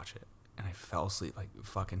have to watch it. And I fell asleep like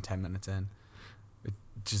fucking 10 minutes in. It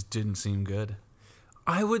just didn't seem good.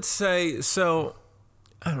 I would say, so,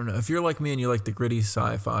 I don't know. If you're like me and you like the gritty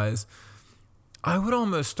sci-fis, I would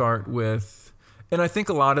almost start with, and I think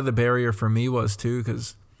a lot of the barrier for me was too,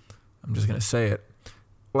 because I'm just going to say it,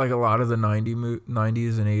 like a lot of the 90s and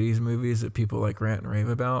 80s movies that people like rant and rave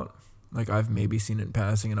about, like I've maybe seen it in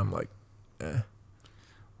passing and I'm like, eh.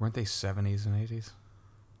 Weren't they 70s and 80s?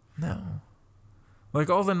 No. Like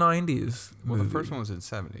all the 90s. Well, the first one was in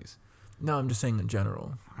 70s. No, I'm just saying in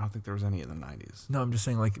general. I don't think there was any in the 90s. No, I'm just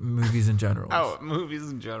saying like movies in general. Oh,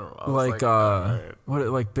 movies in general. Like, right. What,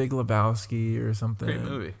 like Big Lebowski or something. Great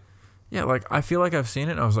movie. Yeah, like I feel like I've seen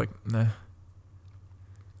it and I was like, nah.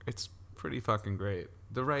 It's pretty fucking great.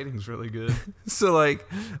 The writing's really good. So like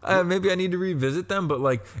maybe I need to revisit them, but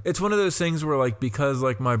like it's one of those things where like because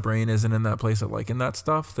like my brain isn't in that place of liking that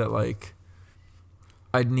stuff, that like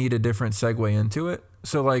I'd need a different segue into it.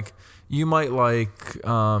 So like you might like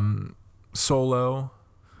Solo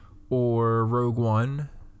or Rogue One.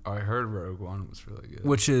 Oh, I heard Rogue One was really good.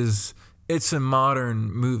 Which is, it's a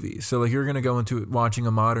modern movie. So like you're going to go into it watching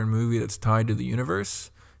a modern movie that's tied to the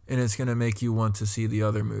universe, and it's going to make you want to see the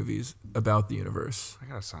other movies about the universe. I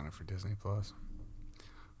gotta sign up for Disney Plus.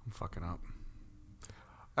 I'm fucking up.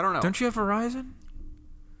 I don't know. Don't you have Verizon?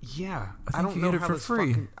 Yeah, I think you get it for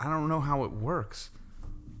free. I don't know how it works.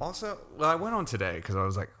 Also, well, I went on today because I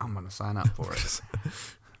was like, I'm gonna sign up for it.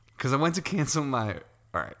 Because I went to cancel my.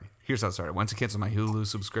 All right, here's how it started. I went to cancel my Hulu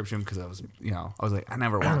subscription because I was like, I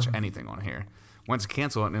never watch anything on here. Went to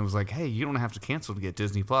cancel it and it was like, hey, you don't have to cancel to get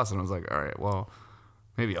Disney Plus. And I was like, all right, well,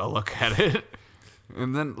 maybe I'll look at it.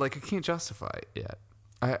 And then like I can't justify it yet.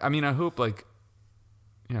 I mean, I hope like,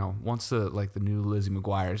 once the new Lizzie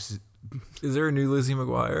McGuire's. Is there a new Lizzie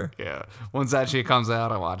McGuire? Yeah, once that shit comes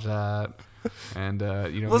out, I watch that. And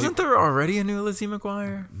wasn't there already a new Lizzie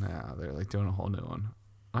McGuire? No, they're like doing a whole new one.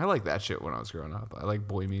 I like that shit when I was growing up. I like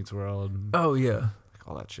Boy Meets World. Oh yeah, like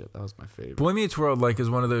all that shit. That was my favorite. Boy Meets World like is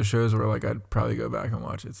one of those shows where like I'd probably go back and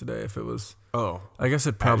watch it today if it was. Oh, I guess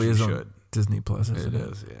it probably is on Disney Plus. It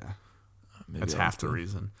is, yeah. That's half the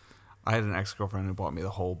reason. I had an ex-girlfriend who bought me the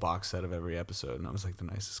whole box set of every episode, and that was like the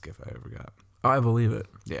nicest gift I ever got. I believe it.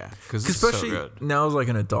 Yeah, because especially so good. Now as like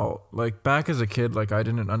an adult, like back as a kid, like I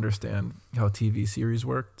didn't understand how TV series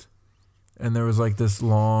worked, and there was like this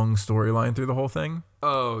long storyline through the whole thing.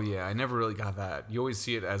 Oh yeah, I never really got that. You always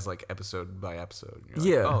see it as like episode by episode. You're like,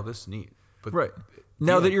 yeah. Oh, this is neat. But right.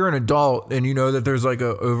 Now that you're an adult and you know that there's like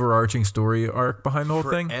a overarching story arc behind the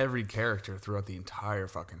whole thing. Every character throughout the entire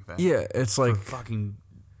fucking thing. Yeah, it's like for fucking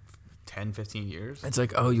 10, 15 years. It's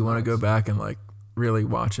like, oh, you want to go back and like really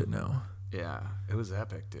watch it now. Yeah, it was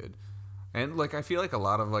epic, dude. And like I feel like a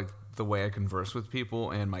lot of like the way I converse with people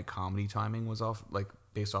and my comedy timing was off like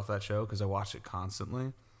based off that show because I watched it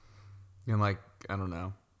constantly. And like, I don't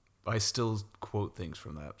know. I still quote things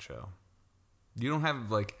from that show. You don't have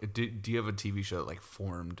like, do you have a TV show that like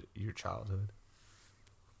formed your childhood?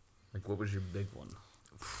 Like, what was your big one?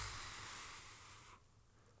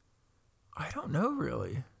 I don't know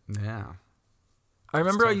really. Yeah. I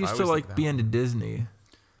remember I used to like be into Disney.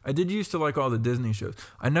 I did used to like all the Disney shows.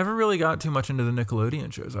 I never really got too much into the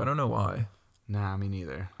Nickelodeon shows. I don't know why. Nah, me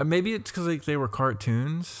neither. Maybe it's because like they were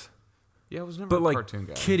cartoons. Yeah, I was never a cartoon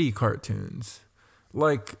guy. Kiddie cartoons.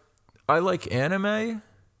 Like, I like anime.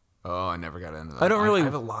 Oh, I never got into that. I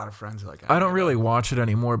have a lot of friends who like anime. I don't really watch it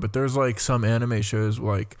anymore, but there's like some anime shows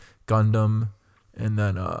like Gundam, and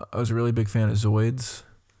then I was a really big fan of Zoids.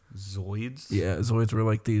 Zoids? Yeah, Zoids were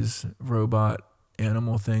like these robot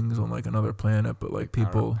animal things on like another planet, but like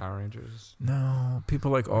people Power Rangers. No,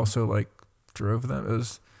 people like also like drove them. It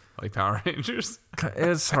was like Power Rangers.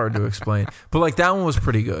 It's hard to explain, but like that one was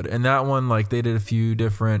pretty good, and that one like they did a few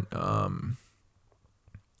different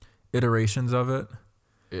iterations of it.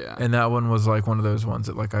 Yeah. And that one was like one of those ones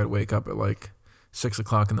that like I'd wake up at like 6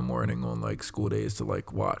 o'clock in the morning on like school days to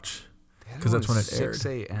like watch. Because that's when it aired. 6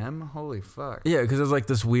 a.m.? Holy fuck. Yeah, because it was like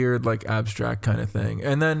this weird like abstract kind of thing.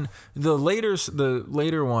 And then the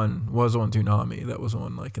later one was on Toonami. That was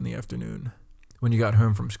on like in the afternoon when you got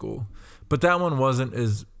home from school. But that one wasn't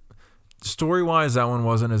as story-wise, that one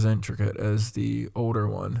wasn't as intricate as the older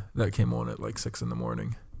one that came on at like 6 in the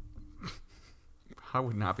morning. I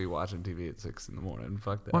would not be watching TV at 6 in the morning.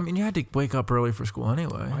 Fuck that. Well, I mean, you had to wake up early for school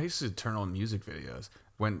anyway. I used to turn on music videos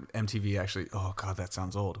when MTV actually. Oh god, that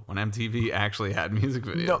sounds old. When MTV actually had music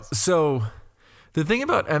videos. No, so the thing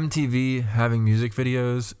about MTV having music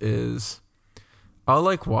videos is, I'll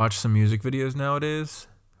like watch some music videos nowadays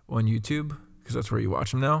on YouTube because that's where you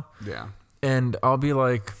watch them now. Yeah. And I'll be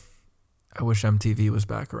like, I wish MTV was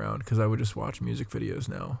back around because I would just watch music videos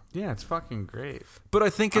now. Yeah, it's fucking great. But I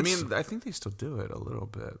think I think they still do it a little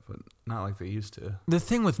bit, but not like they used to. The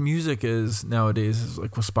thing with music is nowadays is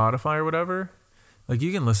like with Spotify or whatever, like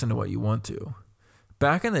you can listen to what you want to.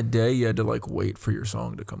 Back in the day, you had to like wait for your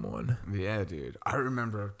song to come on. Yeah, dude. I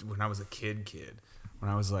remember when I was a kid, when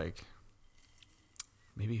I was like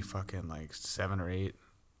maybe fucking like 7 or 8,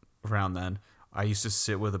 around then. I used to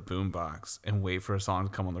sit with a boombox and wait for a song to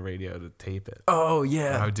come on the radio to tape it. Oh,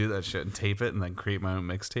 yeah. And I would do that shit and tape it and then create my own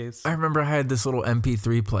mixtapes. I remember I had this little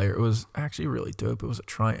MP3 player. It was actually really dope. It was a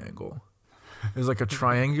triangle. It was like a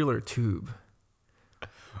triangular tube.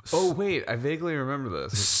 Oh, wait. I vaguely remember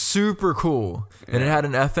this. Super cool. Yeah. And it had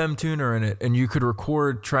an FM tuner in it, and you could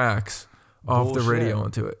record tracks off the radio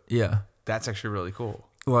onto it. Yeah. That's actually really cool.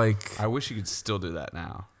 Like, I wish you could still do that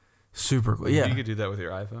now. Super cool. Yeah. You could do that with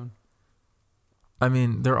your iPhone. I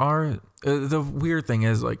mean, there are the weird thing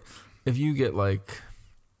is like if you get like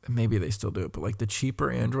maybe they still do it, but like the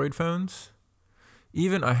cheaper Android phones,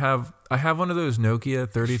 even I have one of those Nokia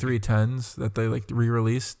 3310s that they like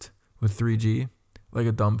re-released with 3G, like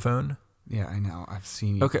a dumb phone. Yeah, I know. I've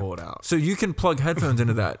seen you pull it out. So you can plug headphones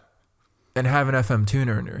into that and have an FM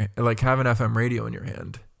tuner in your like have an FM radio in your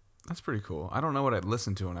hand. That's pretty cool. I don't know what I'd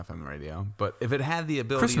listen to on FM radio, but if it had the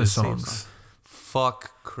ability Christmas to save songs.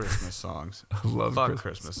 fuck Christmas songs. I love fuck Christmas.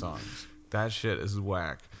 Christmas songs. That shit is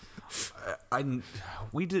whack.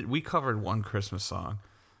 We covered one Christmas song,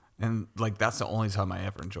 and like that's the only time I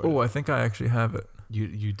ever enjoyed Oh, it. I think I actually have it.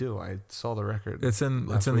 You do. I saw the record. It's in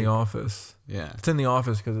last the week. office. Yeah. It's in the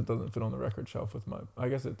office because it doesn't fit on the record shelf with my. I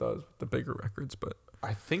guess it does with the bigger records, but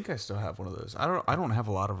I think I still have one of those. I don't have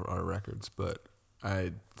a lot of our records, but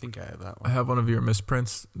I think I have that I one. have one of your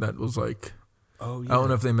misprints that was like. Oh yeah. I don't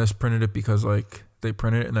know if they misprinted it because like they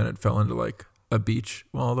printed it and then it fell into like a beach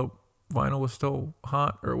while the vinyl was still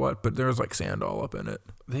hot or what, but there was like sand all up in it.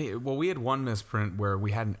 We had one misprint where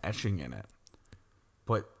we had an etching in it,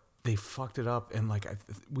 but they fucked it up, and like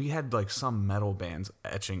we had like some metal bands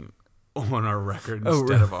etching on our record Oh, instead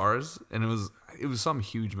really? of ours, and it was some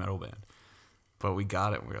huge metal band. But we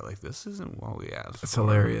got it, and we were like, this isn't what we asked. It's for.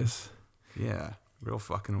 hilarious. Yeah, real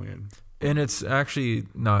fucking weird. And it's actually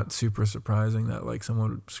not super surprising that like someone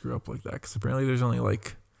would screw up like that because apparently there's only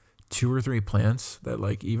like 2 or 3 plants that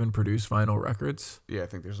like even produce vinyl records, Yeah, I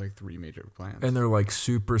think there's like 3 major plants. and they're like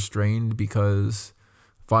super strained because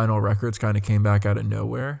vinyl records kind of came back out of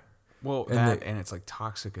nowhere. Well, and and it's like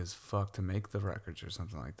toxic as fuck to make the records or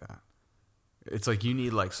something like that. It's like you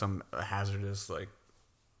need like some hazardous like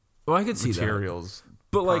Well, I could see that, materials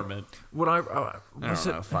but like permit. what I was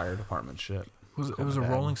don't it? know, fire department shit. It Call was a my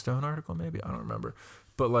dad. Rolling Stone article, maybe I don't remember,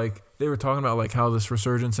 but like they were talking about like how this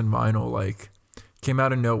resurgence in vinyl like came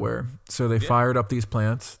out of nowhere. So they fired up these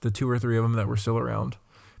plants, the 2 or 3 of them that were still around,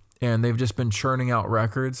 and they've just been churning out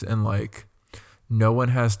records, and like no one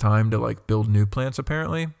has time to like build new plants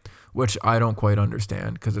apparently, which I don't quite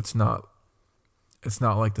understand because it's not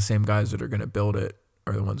like the same guys that are going to build it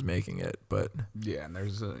are the ones making it, but Yeah, and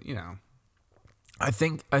there's a I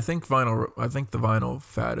think the vinyl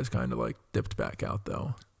fad is kind of like dipped back out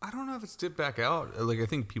though. I don't know if it's dipped back out. Like I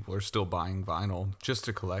think people are still buying vinyl just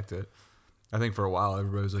to collect it. I think for a while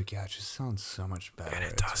everybody was like, yeah, it just sounds so much better. And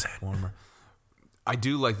it It's doesn't. warmer. I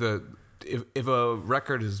do like if a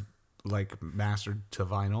record is like mastered to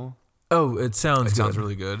vinyl, Oh, it sounds it good. sounds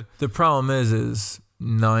really good. The problem is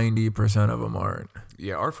 90% of them aren't,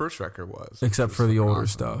 Yeah, our first record was. except which for was the fucking older awesome.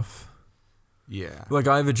 stuff. Yeah. Like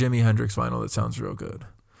I have a Jimi Hendrix vinyl that sounds real good,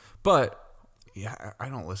 but Yeah, I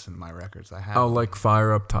don't listen to my records. I have. I'll like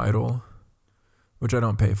fire up Tidal, which I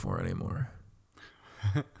don't pay for anymore.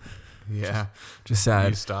 Yeah. Just sad.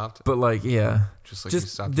 You stopped. But like, yeah, Just like you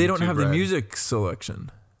just stopped. they don't YouTube have the Red. music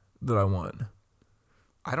selection that I want.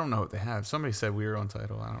 I don't know what they have. Somebody said we were on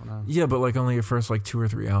title. I don't know. Yeah, but like only your first like 2 or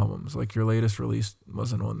 3 albums. Like your latest release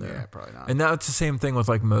wasn't on there. Yeah, probably not. And that's the same thing with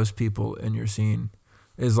like most people in your scene,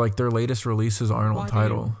 is like their latest releases aren't Why on do you-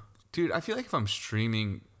 Tidal. Dude, I feel like if I'm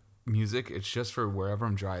streaming music, it's just for wherever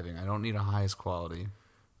I'm driving. I don't need a highest quality.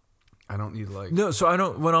 I don't need like. No, so I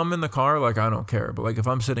don't. When I'm in the car, like I don't care. But like if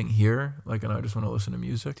I'm sitting here, like and I just want to listen to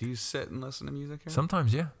music, Do you sit and listen to music here?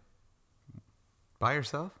 sometimes yeah, By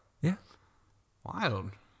yourself? Yeah.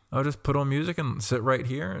 Wild. I'll just put on music and sit right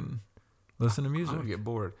here and listen to I music. would get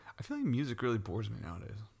bored. I feel like music really bores me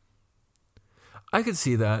nowadays. I could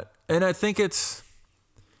see that, and I think it's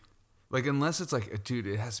Like, unless it's like, dude,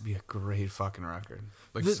 it has to be a great fucking record.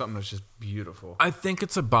 Like, something that's just beautiful. I think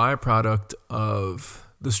it's a byproduct of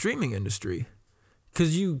the streaming industry,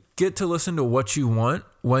 because you get to listen to what you want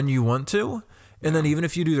when you want to. And then even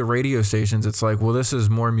if you do the radio stations, it's like, well, this is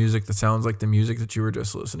more music that sounds like the music that you were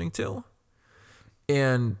just listening to.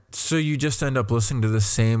 And so you just end up listening to the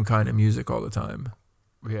same kind of music all the time.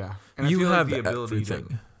 Yeah. And I You feel like have the ability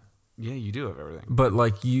everything, Yeah, you do have everything. but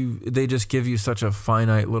like they just give you such a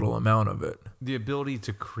finite little amount of it. The ability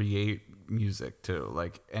to create music, too.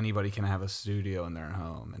 Like, anybody can have a studio in their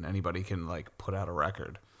home, and anybody can, like, put out a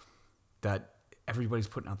record. That everybody's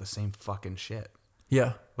putting out the same fucking shit.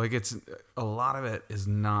 Yeah. Like, it's a lot of it is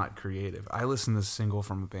not creative. I listened to this single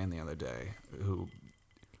from a band the other day who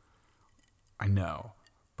I know,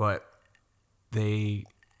 but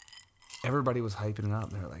everybody was hyping it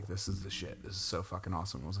up. They're like, this is the shit. This is so fucking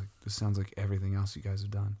awesome. I was like, this sounds like everything else you guys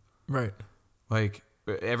have done. Right. Like,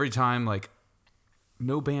 every time, like,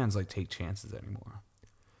 no bands, like, take chances anymore,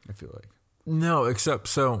 I feel like. No, except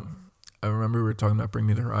so I remember we were talking about Bring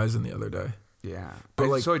Me the Horizon the other day. Yeah.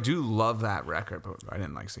 But So I do love that record, but I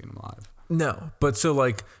didn't like seeing them live. No, but so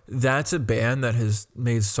like that's a band that has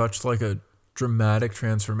made such like a dramatic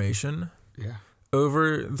transformation Yeah.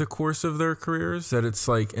 over the course of their careers that it's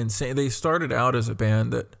like insane. They started out as a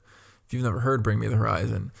band that, if you've never heard Bring Me the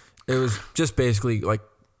Horizon, it was just basically like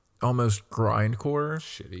almost grindcore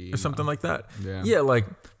Shitty. or something like that. Yeah. Yeah, like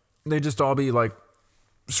they just all be like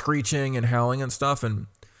screeching and howling and stuff, and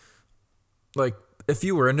like if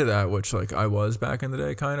you were into that, which like I was back in the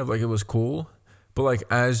day, kind of like it was cool. But like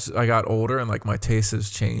as I got older and like my taste has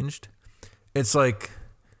changed, it's like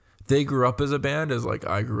they grew up as a band as like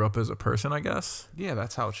I grew up as a person, I guess. Yeah,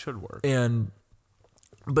 that's how it should work.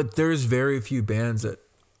 But there's very few bands that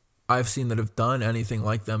I've seen that have done anything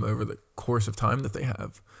like them over the course of time that they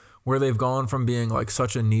have, where they've gone from being like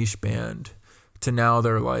such a niche band to now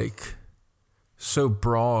they're like so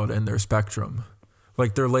broad in their spectrum.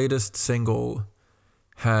 Like their latest single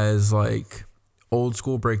has like old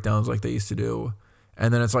school breakdowns like they used to do,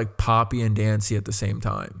 and then it's like poppy and dancey at the same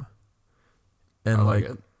time. And I like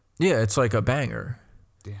it. yeah, it's like a banger.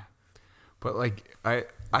 Yeah. But like I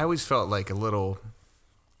always felt like a little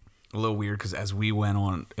weird because as we went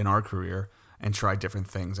on in our career and tried different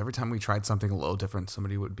things, every time we tried something a little different,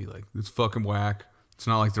 somebody would be like, "It's fucking whack. It's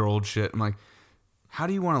not like their old shit." I'm like, how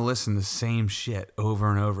do you want to listen to the same shit over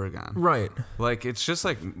and over again? Right. Like, it's just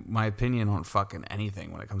like my opinion on fucking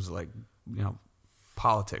anything when it comes to like, you know,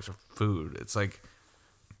 politics or food. It's like,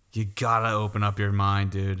 you gotta open up your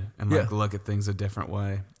mind, dude, and like look at things a different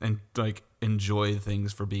way and like enjoy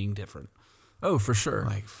things for being different. Oh, for sure.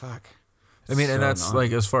 Like, fuck. I mean, So and that's annoying.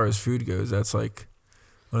 like as far as food goes, that's like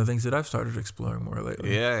one of the things that I've started exploring more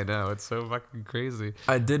lately. Yeah, I know. It's so fucking crazy.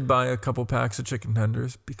 I did buy a couple packs of chicken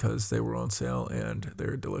tenders because they were on sale and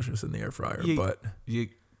they're delicious in the air fryer. But You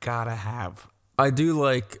gotta have. I do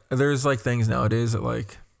like, there's like things nowadays that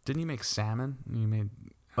like, Didn't you make salmon? You made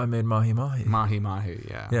I made mahi mahi. mahi mahi,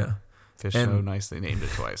 yeah. Yeah. Fish And- so nice they named it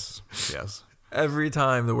twice. Yes. Every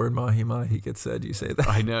time the word mahi mahi gets said, you say that.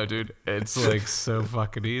 I know, dude. It's like so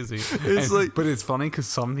fucking easy. But it's funny because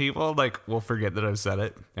some people like will forget that I've said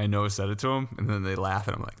it. I know I said it to them, and then they laugh,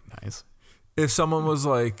 and I'm like, nice. If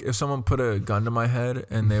someone put a gun to my head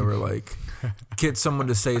and they were like, get someone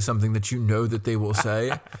to say something that you know that they will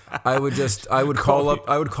say, I would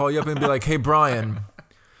call you up and be like, hey, Brian,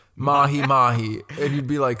 mahi mahi. And you'd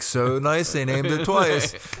be like, so nice, they named it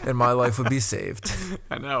twice. And my life would be saved.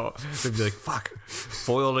 I know. They'd be like, fuck,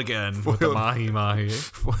 foiled again with the mahi mahi.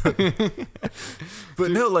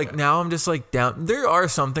 But no, like now I'm just like down. There are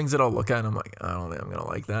some things that I'll look at and I'm like, I don't think I'm going to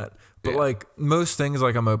like that. But like most things,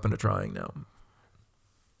 like I'm open to trying now.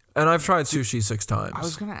 And I've tried sushi 6 times. I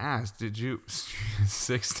was gonna ask, did you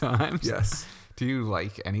 6 times? Yes. Do you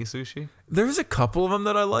like any sushi? There's a couple of them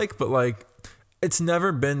that I like, but like it's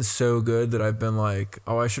never been so good that I've been like,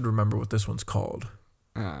 oh, I should remember what this one's called.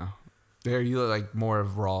 Oh. Are you like more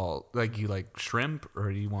of raw, like you like shrimp,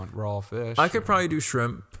 or do you want raw fish? I could probably do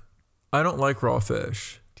shrimp. I don't like raw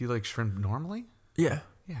fish. Do you like shrimp normally? Yeah.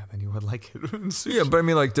 Yeah, then you would like it in sushi. Yeah, but I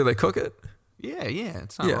mean, like, do they cook it? Yeah,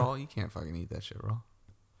 it's not Yeah. raw. You can't fucking eat that shit raw.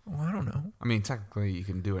 Well, I don't know. I mean, technically, you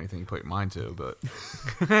can do anything you put your mind to, but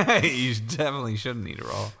you definitely shouldn't eat it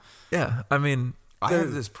raw. Yeah, I mean, I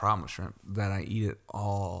have this problem with shrimp that I eat it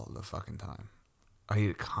all the fucking time. I eat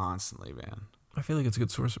it constantly, man. I feel like it's a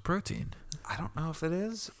good source of protein. I don't know if it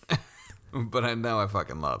is, but I know I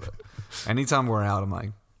fucking love it. Anytime we're out, I'm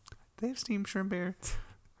like, they have steamed shrimp here.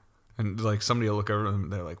 And like somebody will look over them,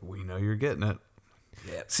 they're like, we know you're getting it.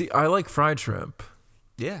 Yeah. See, I like fried shrimp.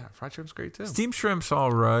 Yeah, fried shrimp's great too. Steamed shrimp's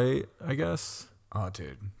all right, I guess. Oh,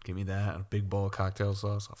 dude, give me that. A big bowl of cocktail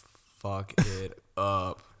sauce. I'll fuck it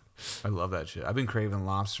up. I love that shit. I've been craving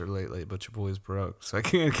lobster lately, but your boy's broke, so I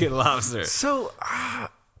can't get lobster. So,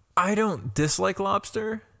 I don't dislike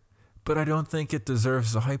lobster, but I don't think it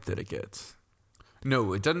deserves the hype that it gets.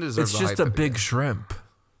 No, it doesn't deserve It's the just hype a that it big gets. shrimp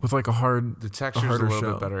with like a hard. The texture's a harder little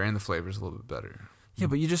shell. bit better, and the flavor's a little bit better. Yeah,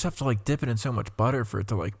 but you just have to like dip it in so much butter for it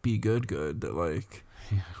to like be good. That like.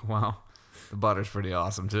 Wow. The butter's pretty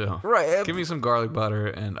awesome too. Right. Give me some garlic butter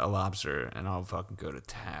and a lobster, and I'll fucking go to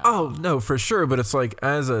town. Oh no, for sure. But it's like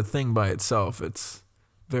as a thing by itself, it's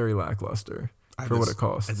very lackluster for what it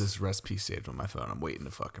costs. I have this recipe saved on my phone. I'm waiting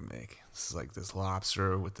to fucking make. This is like this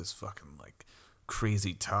lobster with this fucking like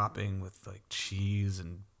crazy topping with like cheese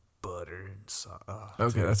and butter and sauce. Oh,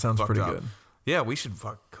 Okay, dude, that sounds fucked pretty up. good. Yeah, we should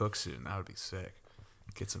cook soon. That would be sick.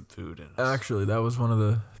 Get some food in us. Actually, that was one of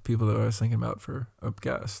the people that I was thinking about for a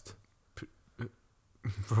guest.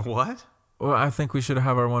 For what? Well, I think we should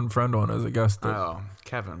have our one friend on as a guest. Oh,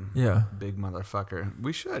 Kevin. Yeah. Big motherfucker.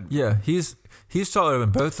 We should. Yeah, he's taller than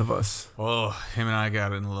both of us. Oh, him and I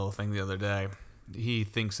got in a little thing the other day. He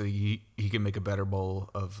thinks that he can make a better bowl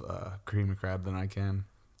of cream of crab than I can,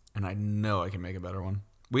 and I know I can make a better one.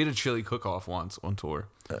 We had a chili cook-off once on tour.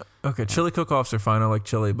 Okay, chili cook-offs are fine. I like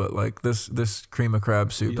chili, but like this cream of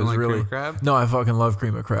crab soup You don't is like really cream of crab? No, I fucking love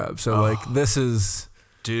cream of crab. So like this is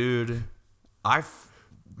Dude, I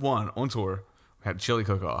won on tour. We had a chili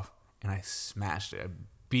cook-off, and I smashed it. I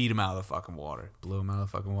beat him out of the fucking water. Blew him out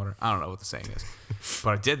of the fucking water. I don't know what the saying is. But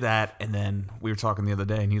I did that, and then we were talking the other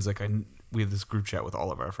day, and he was like, we have this group chat with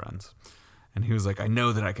all of our friends. And he was like, I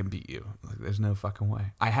know that I can beat you. Like, there's no fucking way.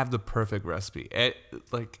 I have the perfect recipe.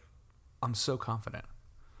 I'm so confident.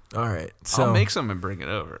 All right. So I'll make some and bring it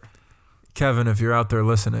over. Kevin, if you're out there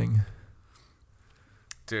listening,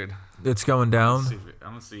 dude, it's going down. I'm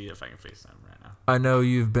gonna see if I can FaceTime right now. I know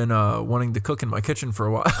you've been wanting to cook in my kitchen for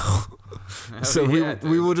a while. So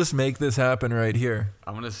we will just make this happen right here.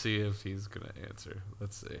 I'm gonna see if he's gonna answer.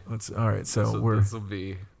 Let's see. All right. So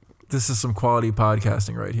this is some quality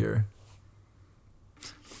podcasting right here.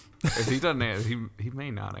 If he doesn't answer, he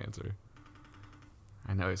may not answer.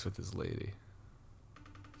 I know he's with his lady,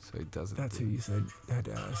 so he doesn't. That's who you said had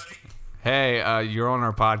to ask. Hey, you're on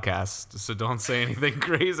our podcast, so don't say anything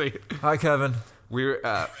crazy. Hi, Kevin. We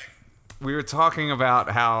were talking about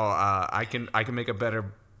how I can make a better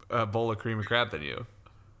bowl of cream of crab than you.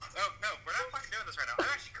 Oh, no, we're not fucking doing this right now. I'm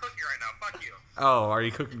actually cooking right now. Fuck you. Oh, are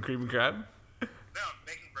you cooking cream of crab? No, I'm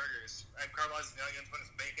making burgers. I'm caramelizing the onions, putting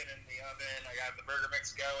some bacon in the oven. I got the burger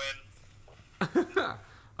mix going.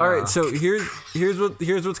 All right, so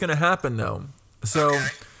here's what's gonna happen though. So Okay.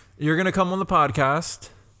 you're gonna come on the podcast,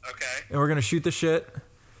 Okay. and we're gonna shoot the shit,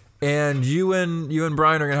 and you and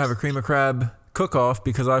Brian are gonna have a cream of crab cook-off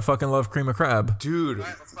because I fucking love cream of crab. Dude, All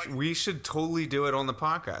right, let's fucking- we should totally do it on the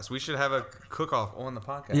podcast. We should have a cook-off on the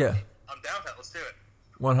podcast. Yeah, I'm down with that. Let's do it.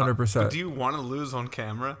 100%. Do you want to lose on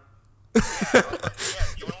camera? Yeah,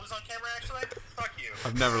 you want to lose on camera, actually? Fuck you.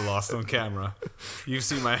 I've never lost on camera. You've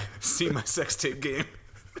seen my sex tape game.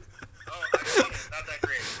 Oh, I've seen it. Not that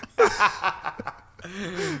great.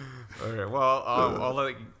 All right. Well, I'll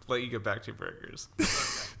let you get back to your burgers.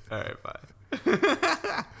 All right.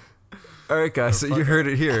 Bye. All right, guys. So you heard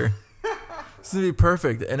it here. This is gonna be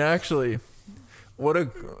perfect. And actually,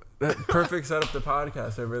 that perfect setup the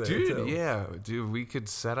podcast over there, Dude, too. yeah, dude. We could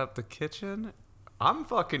set up the kitchen. I'm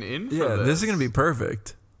fucking in for Yeah, this. this is gonna be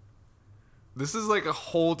perfect. This is like a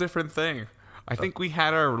whole different thing. I think we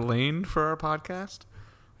had our lane for our podcast,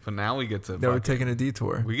 but now we get to. Now we're taking a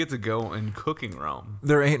detour. We get to go in cooking realm.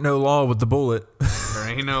 There ain't no law with the bullet. There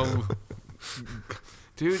ain't no.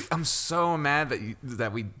 Dude, I'm so mad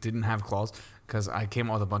that we didn't have claws because I came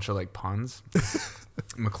up with a bunch of like puns.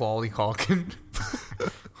 Macaulay Culkin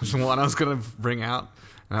was one I was gonna bring out,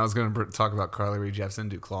 and I was gonna talk about Carly Rae Jepsen.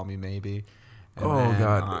 Do Claw Me Maybe. And then,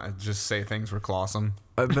 God! Just say things were clawsome.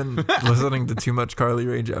 I've been listening to too much Carly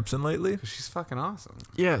Rae Jepsen lately. She's fucking awesome.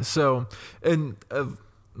 Yeah. So, and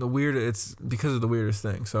it's because of the weirdest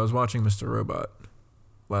thing. So I was watching Mr. Robot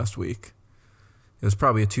last week. It was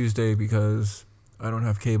probably a Tuesday because I don't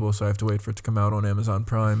have cable, so I have to wait for it to come out on Amazon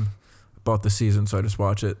Prime. I bought the season, so I just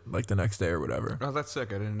watch it like the next day or whatever. Oh, that's sick.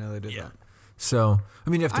 I didn't know they did that. So, I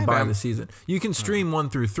mean, you have to I buy bet. the season. You can stream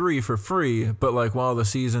 1 through 3 for free, but like while the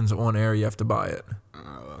season's on air, you have to buy it.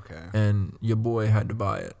 Oh, okay. And your boy had to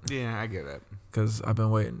buy it Yeah, I get it. because I've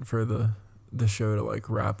been waiting for the show to like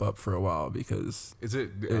wrap up for a while because Is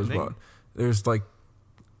it? it was ending? what? There's like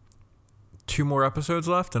 2 more episodes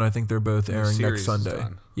left, and I think they're both The airing series next is Sunday.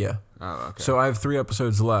 done. Yeah. Oh, okay. So I have 3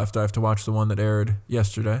 episodes left. I have to watch the one that aired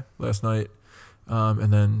last night.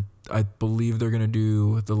 And then I believe they're going to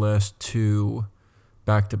do the last 2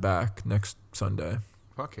 back to back next Sunday.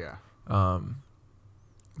 Fuck yeah.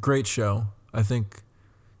 Great show. I think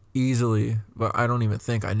easily, but I don't even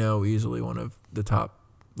think I know easily one of the top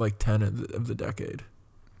like 10 of the decade.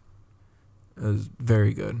 It was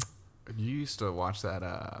very good. You used to watch that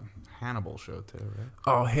Hannibal show too, right?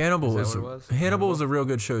 Oh, Hannibal Is that was what it was? Hannibal was a real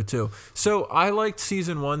good show too. So I liked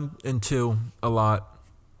season 1 and 2 a lot.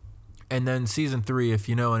 And then season 3, if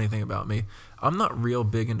you know anything about me, I'm not real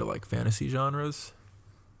big into like fantasy genres.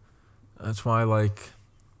 That's why like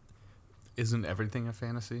Isn't everything a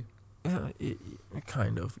fantasy? yeah,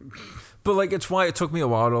 kind of. But like it's why it took me a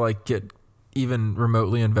while to like get even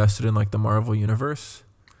remotely invested in like the Marvel universe.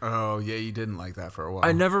 Oh yeah, you didn't like that for a while.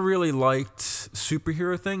 I never really liked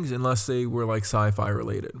superhero things unless they were like sci-fi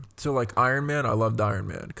related. So like Iron Man, I loved Iron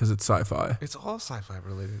Man because it's sci-fi. It's all sci-fi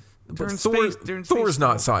related. But Thor's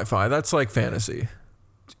not sci-fi. That's like fantasy.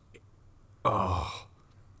 Oh.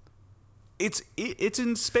 It's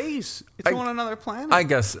in space. It's on another planet. I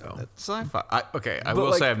guess so. That's sci-fi. I But will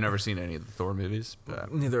like- say I've never seen any of the Thor movies,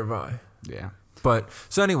 but Neither have I. yeah. But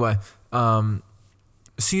so anyway,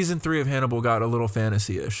 season 3 of Hannibal got a little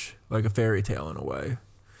fantasy-ish, like a fairy tale in a way,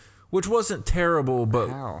 which wasn't terrible, but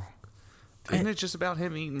How? Isn't it just about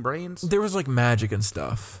him eating brains? there was like magic and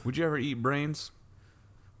stuff. Would you ever eat brains?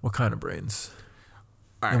 What kind of brains?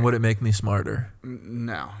 All And right. would it make me smarter?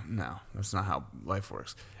 No, that's not how life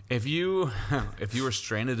works. If you were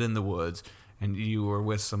stranded in the woods and you were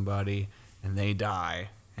with somebody and they die,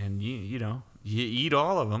 and you eat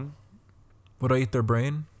all of them. Would I eat their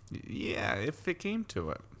brain? Yeah, if it came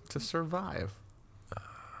to it, to survive.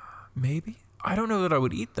 Maybe. I don't know that I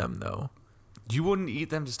would eat them though. You wouldn't eat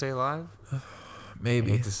them to stay alive? I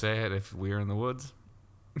Maybe. hate to say it, if we were in the woods.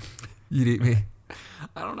 You'd eat me.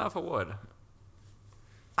 I don't know if I would.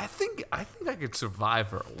 I think I could survive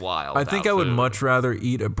for a while. I think I would much rather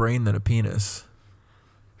eat a brain than a penis.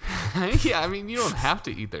 Yeah, I mean, you don't have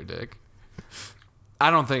to eat their dick. I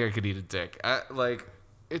don't think I could eat a dick.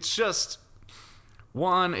 It's just,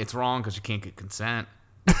 one, it's wrong because you can't get consent.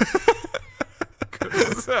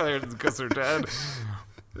 Because they're dead.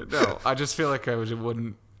 No, I just feel like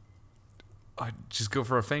wouldn't. I'd just go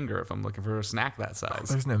for a finger if I'm looking for a snack that size.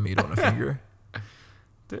 There's no meat on a finger.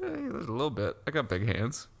 There's a little bit. I got big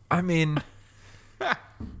hands. I mean,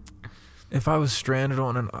 if I was stranded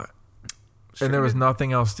on an island and there was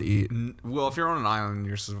nothing else to eat, Well, if you're on an island and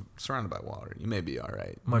you're surrounded by water, you may be all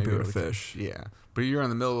right. might be Maybe able to fish. Yeah, but you're in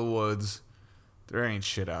the middle of the woods. There ain't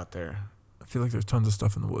shit out there. I feel like there's tons of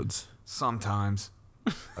stuff in the woods. Sometimes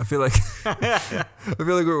I feel like what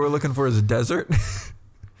we're looking for is a desert.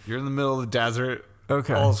 you're in the middle of the desert.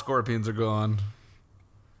 Okay. All scorpions are gone.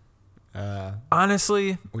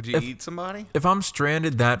 Honestly, Would you eat somebody? if I'm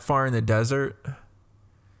stranded that far in the desert,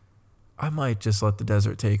 I might just let the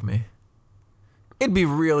desert take me. It'd be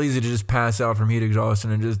real easy to just pass out from heat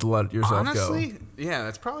exhaustion and just let yourself Honestly, go. yeah,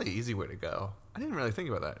 that's probably an easy way to go. I didn't really think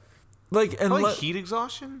about that. Like, and Probably heat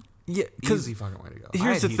exhaustion? yeah, because Easy fucking way to go. here's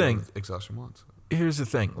I had the heat thing. Exhaustion once. here's the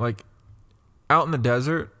thing. Like, out in the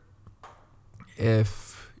desert,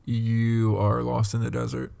 if you are lost in the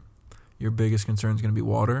desert, your biggest concern is going to be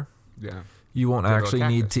water. Yeah. You won't Go to a actually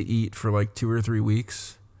need cactus. to eat for like 2 or 3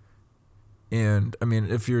 weeks. And I mean,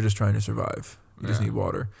 if you're just trying to survive, you just Yeah. need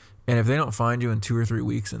water. And if they don't find you in 2 or 3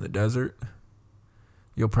 weeks in the desert,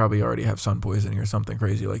 you'll probably already have sun poisoning or something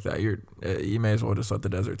crazy like that. You may as well just let the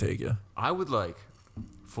desert take you. I would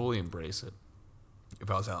fully embrace it if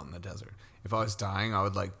I was out in the desert. If I was dying, I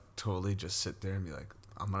would totally just sit there and be like,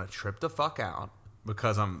 I'm gonna trip the fuck out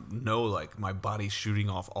because my body's shooting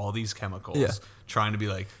off all these chemicals, Yeah. trying to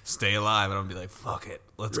be stay alive, and I'm gonna be like, fuck it,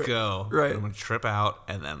 let's go. Right. And I'm gonna trip out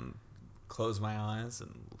and then close my eyes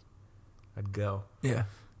and I'd go. Yeah.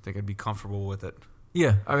 I think I'd be comfortable with it.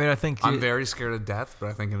 Yeah. I mean, I think I'm very scared of death, but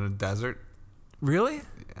I think in a desert, really?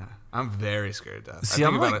 yeah, I'm very scared of death. See, I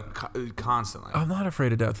think I'm about it constantly. I'm not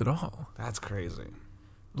afraid of death at all. That's crazy.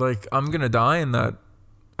 Like, I'm gonna die, and that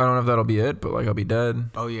I don't know if that'll be it, but I'll be dead.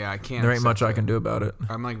 Oh yeah, I can't. There ain't much accept I it. can do about it.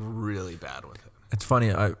 I'm really bad with it. It's funny.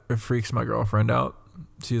 It freaks my girlfriend out.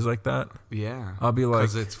 She's like that. Yeah. I'll be like,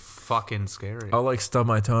 because it's fucking scary. I'll stub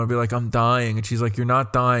my toe and be like, I'm dying, and she's like, you're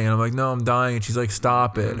not dying, and I'm like, no, I'm dying, and she's like,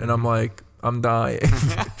 stop it, and I'm like, I'm dying.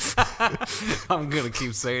 I'm gonna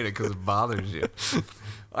keep saying it because it bothers you.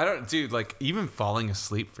 I don't, dude. Even falling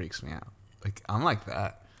asleep freaks me out. I'm like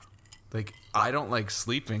that. I don't like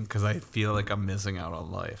sleeping because I feel like I'm missing out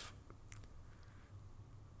on life.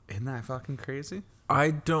 Isn't that fucking crazy?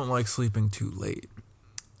 I don't like sleeping too late.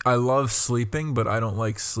 I love sleeping, but I don't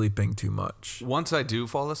like sleeping too much. Once I do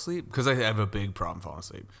fall asleep, because I have a big problem falling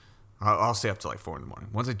asleep, I'll stay up till 4 in the morning.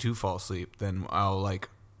 Once I do fall asleep, then I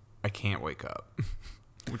can't wake up,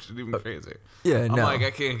 which is even crazy. Yeah, I'm no. I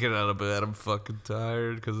can't get out of bed. I'm fucking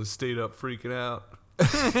tired because I stayed up freaking out.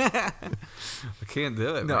 I can't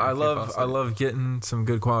do it. No, man. I can't fall love asleep. getting some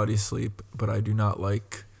good quality sleep, but I do not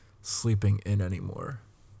like sleeping in anymore.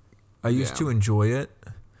 I used Yeah. to enjoy it,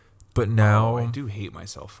 but now I do hate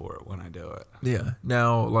myself for it when I do it. yeah,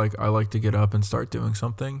 now I like to get up and start doing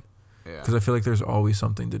something Yeah. because I feel like there's always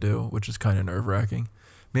something to do, which is kind of nerve-wracking.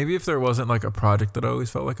 Maybe if there wasn't a project that I always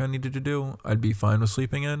felt like I needed to do, I'd be fine with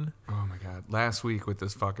sleeping in. Oh my god! Last week with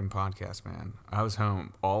this fucking podcast, man, I was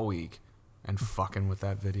home all week and fucking with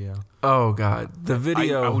that video. Oh god, the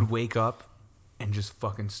video. I would wake up and just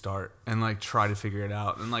fucking start and like try to figure it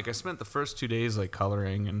out. And like I spent the first 2 days like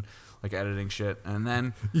coloring and like editing shit, and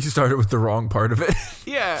then You started with the wrong part of it.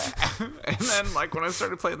 yeah, and then like when I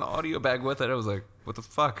started playing the audio bag with it, I was like, what the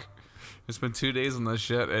fuck? I spent 2 days on this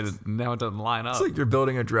shit and now it doesn't line up. It's like you're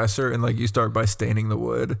building a dresser and like you start by staining the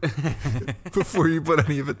wood before you put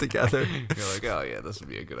any of it together. You're like, oh yeah, this would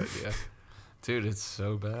be a good idea. Dude, it's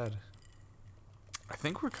so bad. I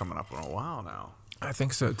think we're coming up on a while now. I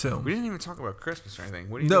think so too. We didn't even talk about Christmas or anything.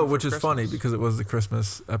 What are you No, doing for which is funny Christmas? because it was the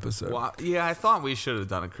Christmas episode. Well, yeah, I thought we should have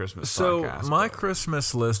done a Christmas So podcast. my but-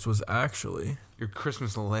 Christmas list was actually, your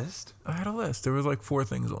Christmas list? I had a list. There was like 4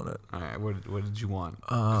 things on it. All right, what did you want?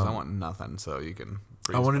 'Cause I want nothing, so you can.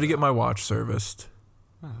 I wanted to get my watch serviced.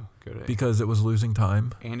 Oh, good. because it was losing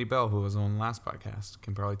time. Andy Bell, who was on the last podcast,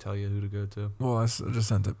 can probably tell you who to go to. Well, I just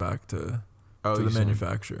sent it back to Oh, the you said-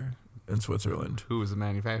 manufacturer in Switzerland. Who was the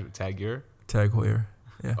manufacturer? Tag Heuer? Tag Heuer.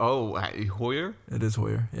 Yeah. Oh, Heuer? It is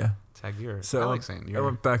Heuer. Yeah. Tag Heuer. So I like saying I Heuer.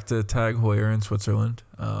 went back to Tag Heuer in Switzerland.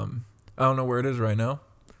 I don't know where it is right now.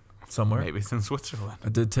 Somewhere. Maybe it's in Switzerland. I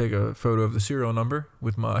did take a photo of the serial number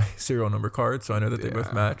with my serial number card, so I know that they both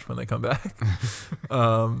Yeah. match when they come back.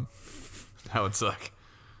 That would suck.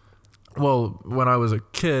 Well, when I was a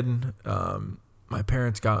kid, my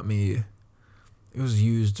parents got me. It was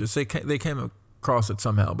used. Just they came across it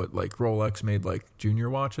somehow, but like Rolex made like junior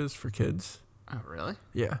watches for kids. Oh, really?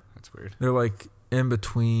 Yeah, That's weird. they're like in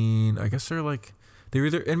between. I guess they're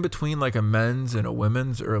either in between like a men's and a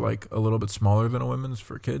women's, or like a little bit smaller than a women's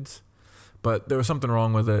for kids. But there was something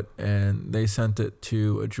wrong with it, and they sent it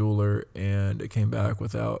to a jeweler, and it came back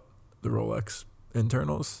without the Rolex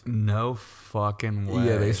internals. No fucking way.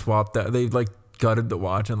 Yeah, they swapped that. They like gutted the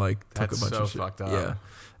watch and like took That's a bunch so of shit. fucked up.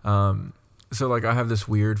 Yeah. So like I have this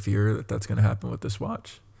weird fear that that's gonna happen with this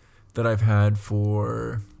watch that I've had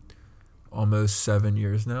for almost 7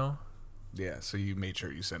 years now. Yeah, so you made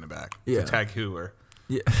sure you sent it back. Yeah. To Tag Heuer.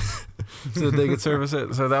 Yeah. So they could service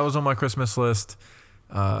it. So that was on my Christmas list.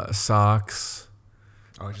 Socks,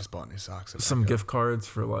 Oh, I just bought new socks. at some Echo. gift cards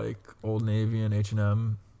for like Old Navy and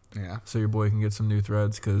H&M, Yeah. so your boy can get some new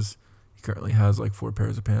threads because he currently has like 4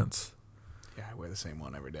 pairs of pants. Yeah, I wear the same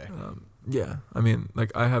one every day. Yeah, I mean,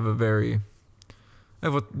 like I have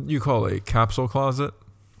what you call a capsule closet,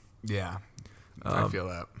 Yeah. I Um, feel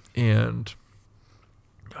that. and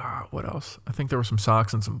what else? I think there were some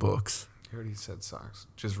socks and some books. You already said socks.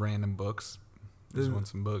 Just random books. Just There's- want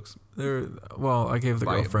some books. Well, I gave the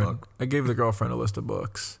Buy a girlfriend. book. I gave the girlfriend a list of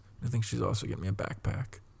books. I think she's also getting me a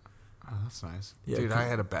backpack. Oh, that's nice. Yeah, Dude, 'cause- I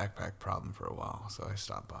had a backpack problem for a while, so I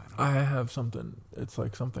stopped buying them. I have something. It's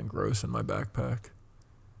like something gross in my backpack,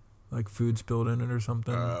 like food spilled in it or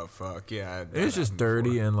something. Oh, fuck. Yeah. It's just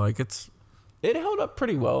dirty and like it held up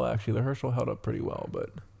pretty well actually. The Herschel held up pretty well, but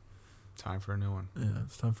Time for a new one. yeah,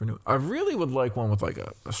 it's time for new. I really would like one with like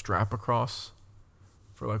a strap across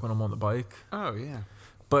for like when I'm on the bike, Oh, yeah.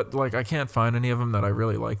 but like I can't find any of them that I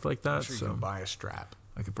really like that. I'm sure you So can buy a strap.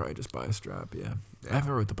 I could probably just buy a strap. Yeah. Yeah. I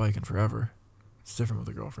haven't rode the bike in forever. It's different with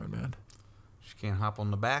a girlfriend, man. She can't hop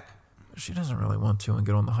on the back. She doesn't really want to and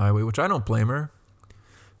get on the highway, which I don't blame her.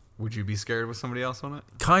 Would you be scared with somebody else on it?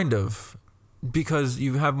 Kind of, because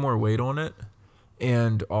you have more weight on it,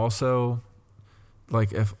 and also,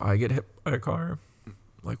 like if I get hit by a car,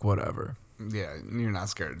 like whatever. Yeah, you're not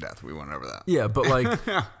scared to death. We went over that. Yeah, but like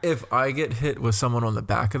if I get hit with someone on the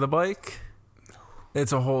back of the bike,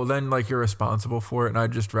 it's a whole. Then like you're responsible for it, and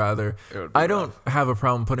I'd just rather. It would be I don't rough. have a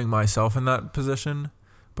problem putting myself in that position,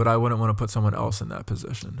 but I wouldn't want to put someone else in that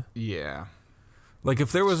position. Yeah. Like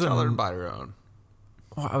if there was Tell her to an, buy her own.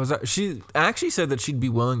 she actually said that she'd be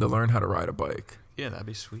willing to learn how to ride a bike. Yeah, that'd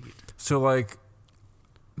be sweet. So like,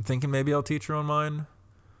 I'm thinking maybe I'll teach her on mine,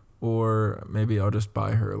 or maybe I'll just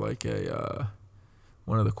buy her like a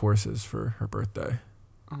one of the courses for her birthday.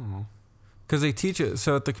 Oh. Because they teach it.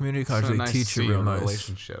 So at the community college, So they nice teach to you see real a nice.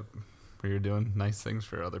 relationship where you're doing nice things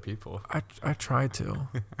for other people. I try to.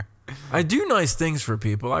 I do nice things for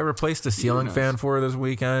people. I replaced the ceiling nice. fan for her this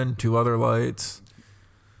weekend. 2 other lights.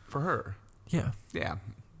 For her. Yeah, Yeah.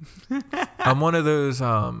 I'm one of those.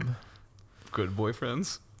 Good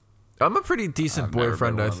boyfriends. I'm a pretty decent I've never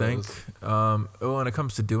boyfriend, been I one of think. When it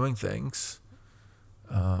comes to doing things,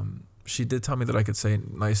 she did tell me that I could say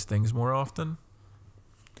nice things more often.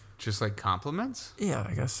 Just like compliments? Yeah,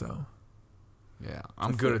 I guess so. Yeah.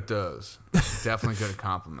 I'm good at those. Definitely good at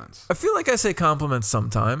compliments. I feel like I say compliments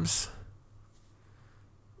sometimes,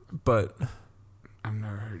 but I've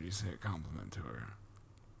never heard you say a compliment to her.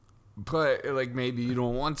 But like maybe you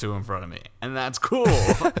don't want to in front of me, and that's cool.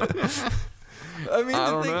 I mean, I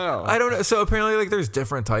the don't thing- know. I don't know. So apparently, like, there's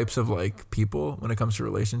different types of like people when it comes to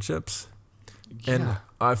relationships, and Yeah.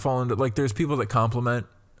 I fall into like there's people that compliment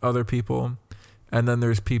other people, and then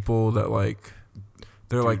there's people that like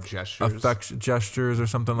they're Do like gestures. affection gestures or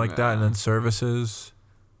something like that, and Yeah. then services.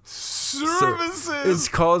 Services. It's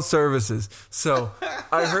called services. So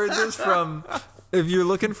I heard this from. If you're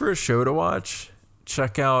looking for a show to watch,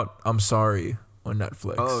 check out I'm Sorry on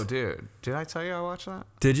Netflix. Oh, dude. Did I tell you I watched that?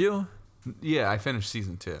 Did you? Yeah, I finished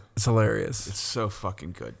season 2. It's hilarious. It's so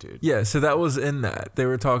fucking good, dude. Yeah, so that was in that. They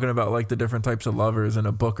were talking about like the different types of lovers in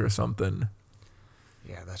a book or something.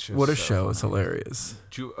 Yeah, that's just What a so show. It's funny. hilarious.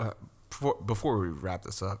 Before we wrap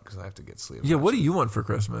this up, because I have to get sleep. Yeah, what do you want for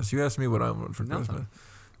Christmas? You asked me what I want for Nothing. Christmas.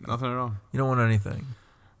 Nothing at all. You don't want anything.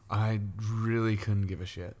 I really couldn't give a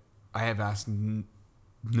shit. I have asked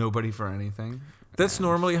nobody for anything. That's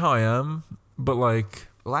normally how I am, but like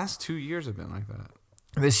The last 2 years have been like that.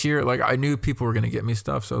 this year, like I knew people were gonna get me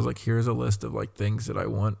stuff, so I was like, here's a list of like things that I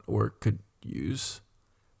want or could use.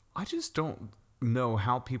 I just don't know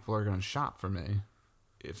how people are going to shop for me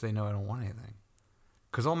if they know I don't want anything.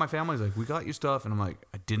 Because all my family's like, we got you stuff. And I'm like,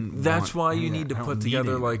 I didn't That's want why you any need of to that. I put don't need together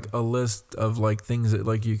anything. like a list of like things that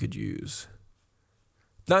like you could use.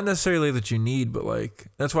 Not necessarily that you need, but like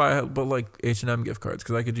that's why I but like H&M gift cards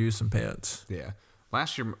because I could use some pants. Yeah.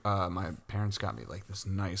 Last year, my parents got me like this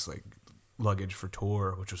nice like luggage for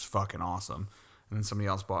tour, which was fucking awesome. And then somebody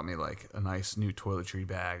else bought me like a nice new toiletry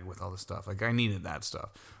bag with all this stuff. Like I needed that stuff.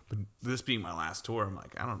 But this being my last tour, I'm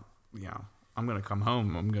like, I'm going to come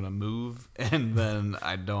home. I'm going to move. And then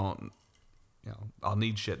I'll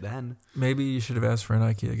need shit then. Maybe you should have asked for an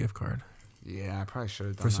IKEA gift card Yeah, I probably should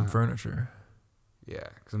have done for some that. furniture. Yeah,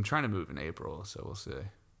 because I'm trying to move in April, so we'll see.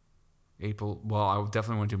 April, well, I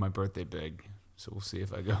definitely want to do my birthday big, so we'll see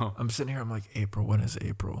if I go. I'm sitting here. I'm like, April. When is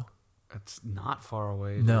April? It's not far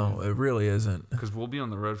away. No, it really isn't. Because we'll be on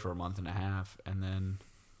the road for a month and a half, and then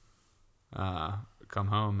come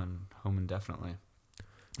home indefinitely.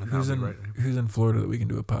 And Who's that'll in be right. Who's in Florida that we can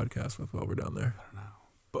do a podcast with while we're down there?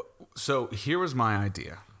 But so here was my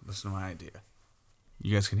idea. Listen to my idea.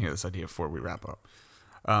 You guys can hear this idea before we wrap up.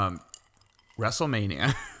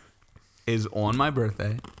 WrestleMania is on my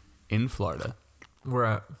birthday in Florida, We're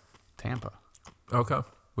at Tampa, okay,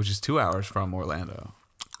 which is 2 hours from Orlando.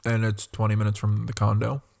 and it's 20 minutes from the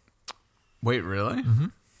condo. Wait, really? Mm-hmm.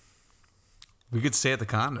 We could stay at the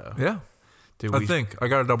condo. Yeah, Did I we? think I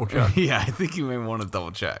got to double check. Yeah, I think you may want to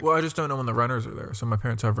double check. Well, I just don't know when the renters are there. So my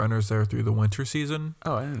parents have renters there through the winter season.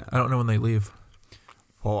 Oh, I didn't know. I don't know when they leave.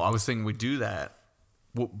 Well, I was thinking we do that.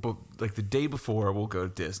 But like the day before, we'll go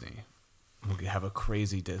to Disney. We'll have a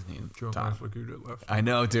crazy Disney time. like you did last. I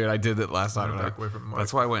know, dude. I did it last time. Back away from the mic.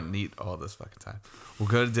 That's why I went neat all this fucking time. We'll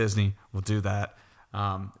go to Disney. We'll do that.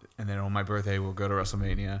 And then on my birthday, we'll go to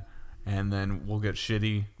WrestleMania. And then we'll get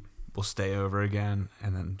shitty. We'll stay over again.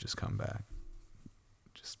 And then just come back.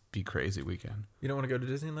 Just be crazy weekend. You don't want to go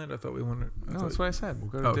to Disneyland? I thought we wanted. No, that's what I said. We'll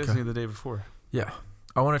go to Okay. Disney the day before. Yeah,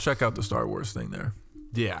 I want to check out the Star Wars thing there.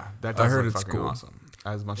 Yeah, that I does heard look it's fucking cool. awesome.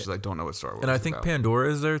 As much as I don't know what Star Wars And I is think about.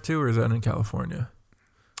 Pandora is there too, or is that in California?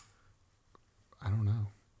 I don't know.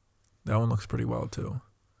 That one looks pretty wild too.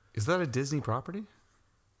 Is that a Disney property?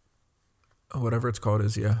 Whatever it's called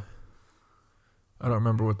is, yeah. I don't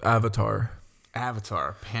remember what Avatar.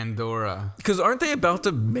 Avatar, Pandora. Because aren't they about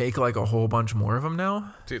to make like a whole bunch more of them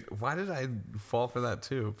now? Dude, why did I fall for that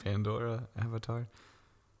too? Pandora, Avatar?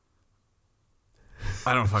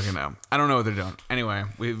 I don't fucking know. I don't know what they're doing. Anyway,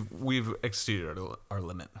 we've exceeded our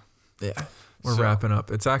limit. Yeah. We're So- wrapping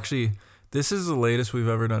up. It's actually, this is the latest we've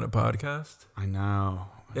ever done a podcast. I know.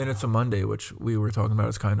 And it's a Monday, which we were talking about.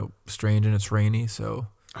 It's kind of strange and it's rainy, so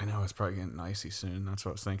I know it's probably getting icy soon. That's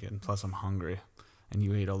what I was thinking. Plus, I'm hungry. And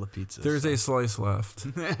you ate all the pizzas. there's a slice left.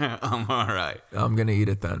 I'm all right. I'm going to eat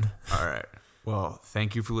it then. All right. Well,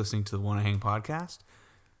 thank you for listening to the Wanna Hang podcast.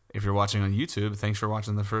 If you're watching on YouTube, thanks for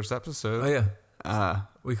watching the first episode. Oh, yeah. Uh,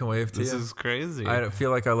 We can wave to this you. is crazy. I feel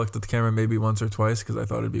like I looked at the camera maybe once or twice because I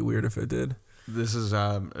thought it'd be weird if it did. This is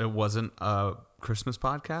it wasn't a Christmas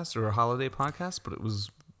podcast or a holiday podcast, but it was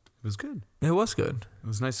good. It was good. It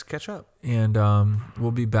was nice to catch up And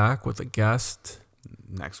we'll be back with a guest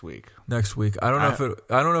next week. next week. I don't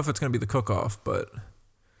know if it's gonna be the cook-off, but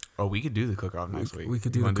Oh, we could do the cook-off next week. we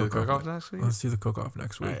could do You the wanna cook-off next week. let's do the cook-off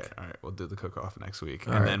next All week. right, we'll do the cook-off next week,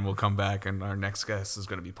 All and right. then we'll come back, and our next guest is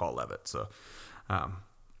going to be Paul Levitt. So,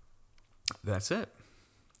 that's it.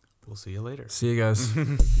 We'll see you later. See you guys. Do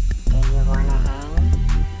you wanna hang?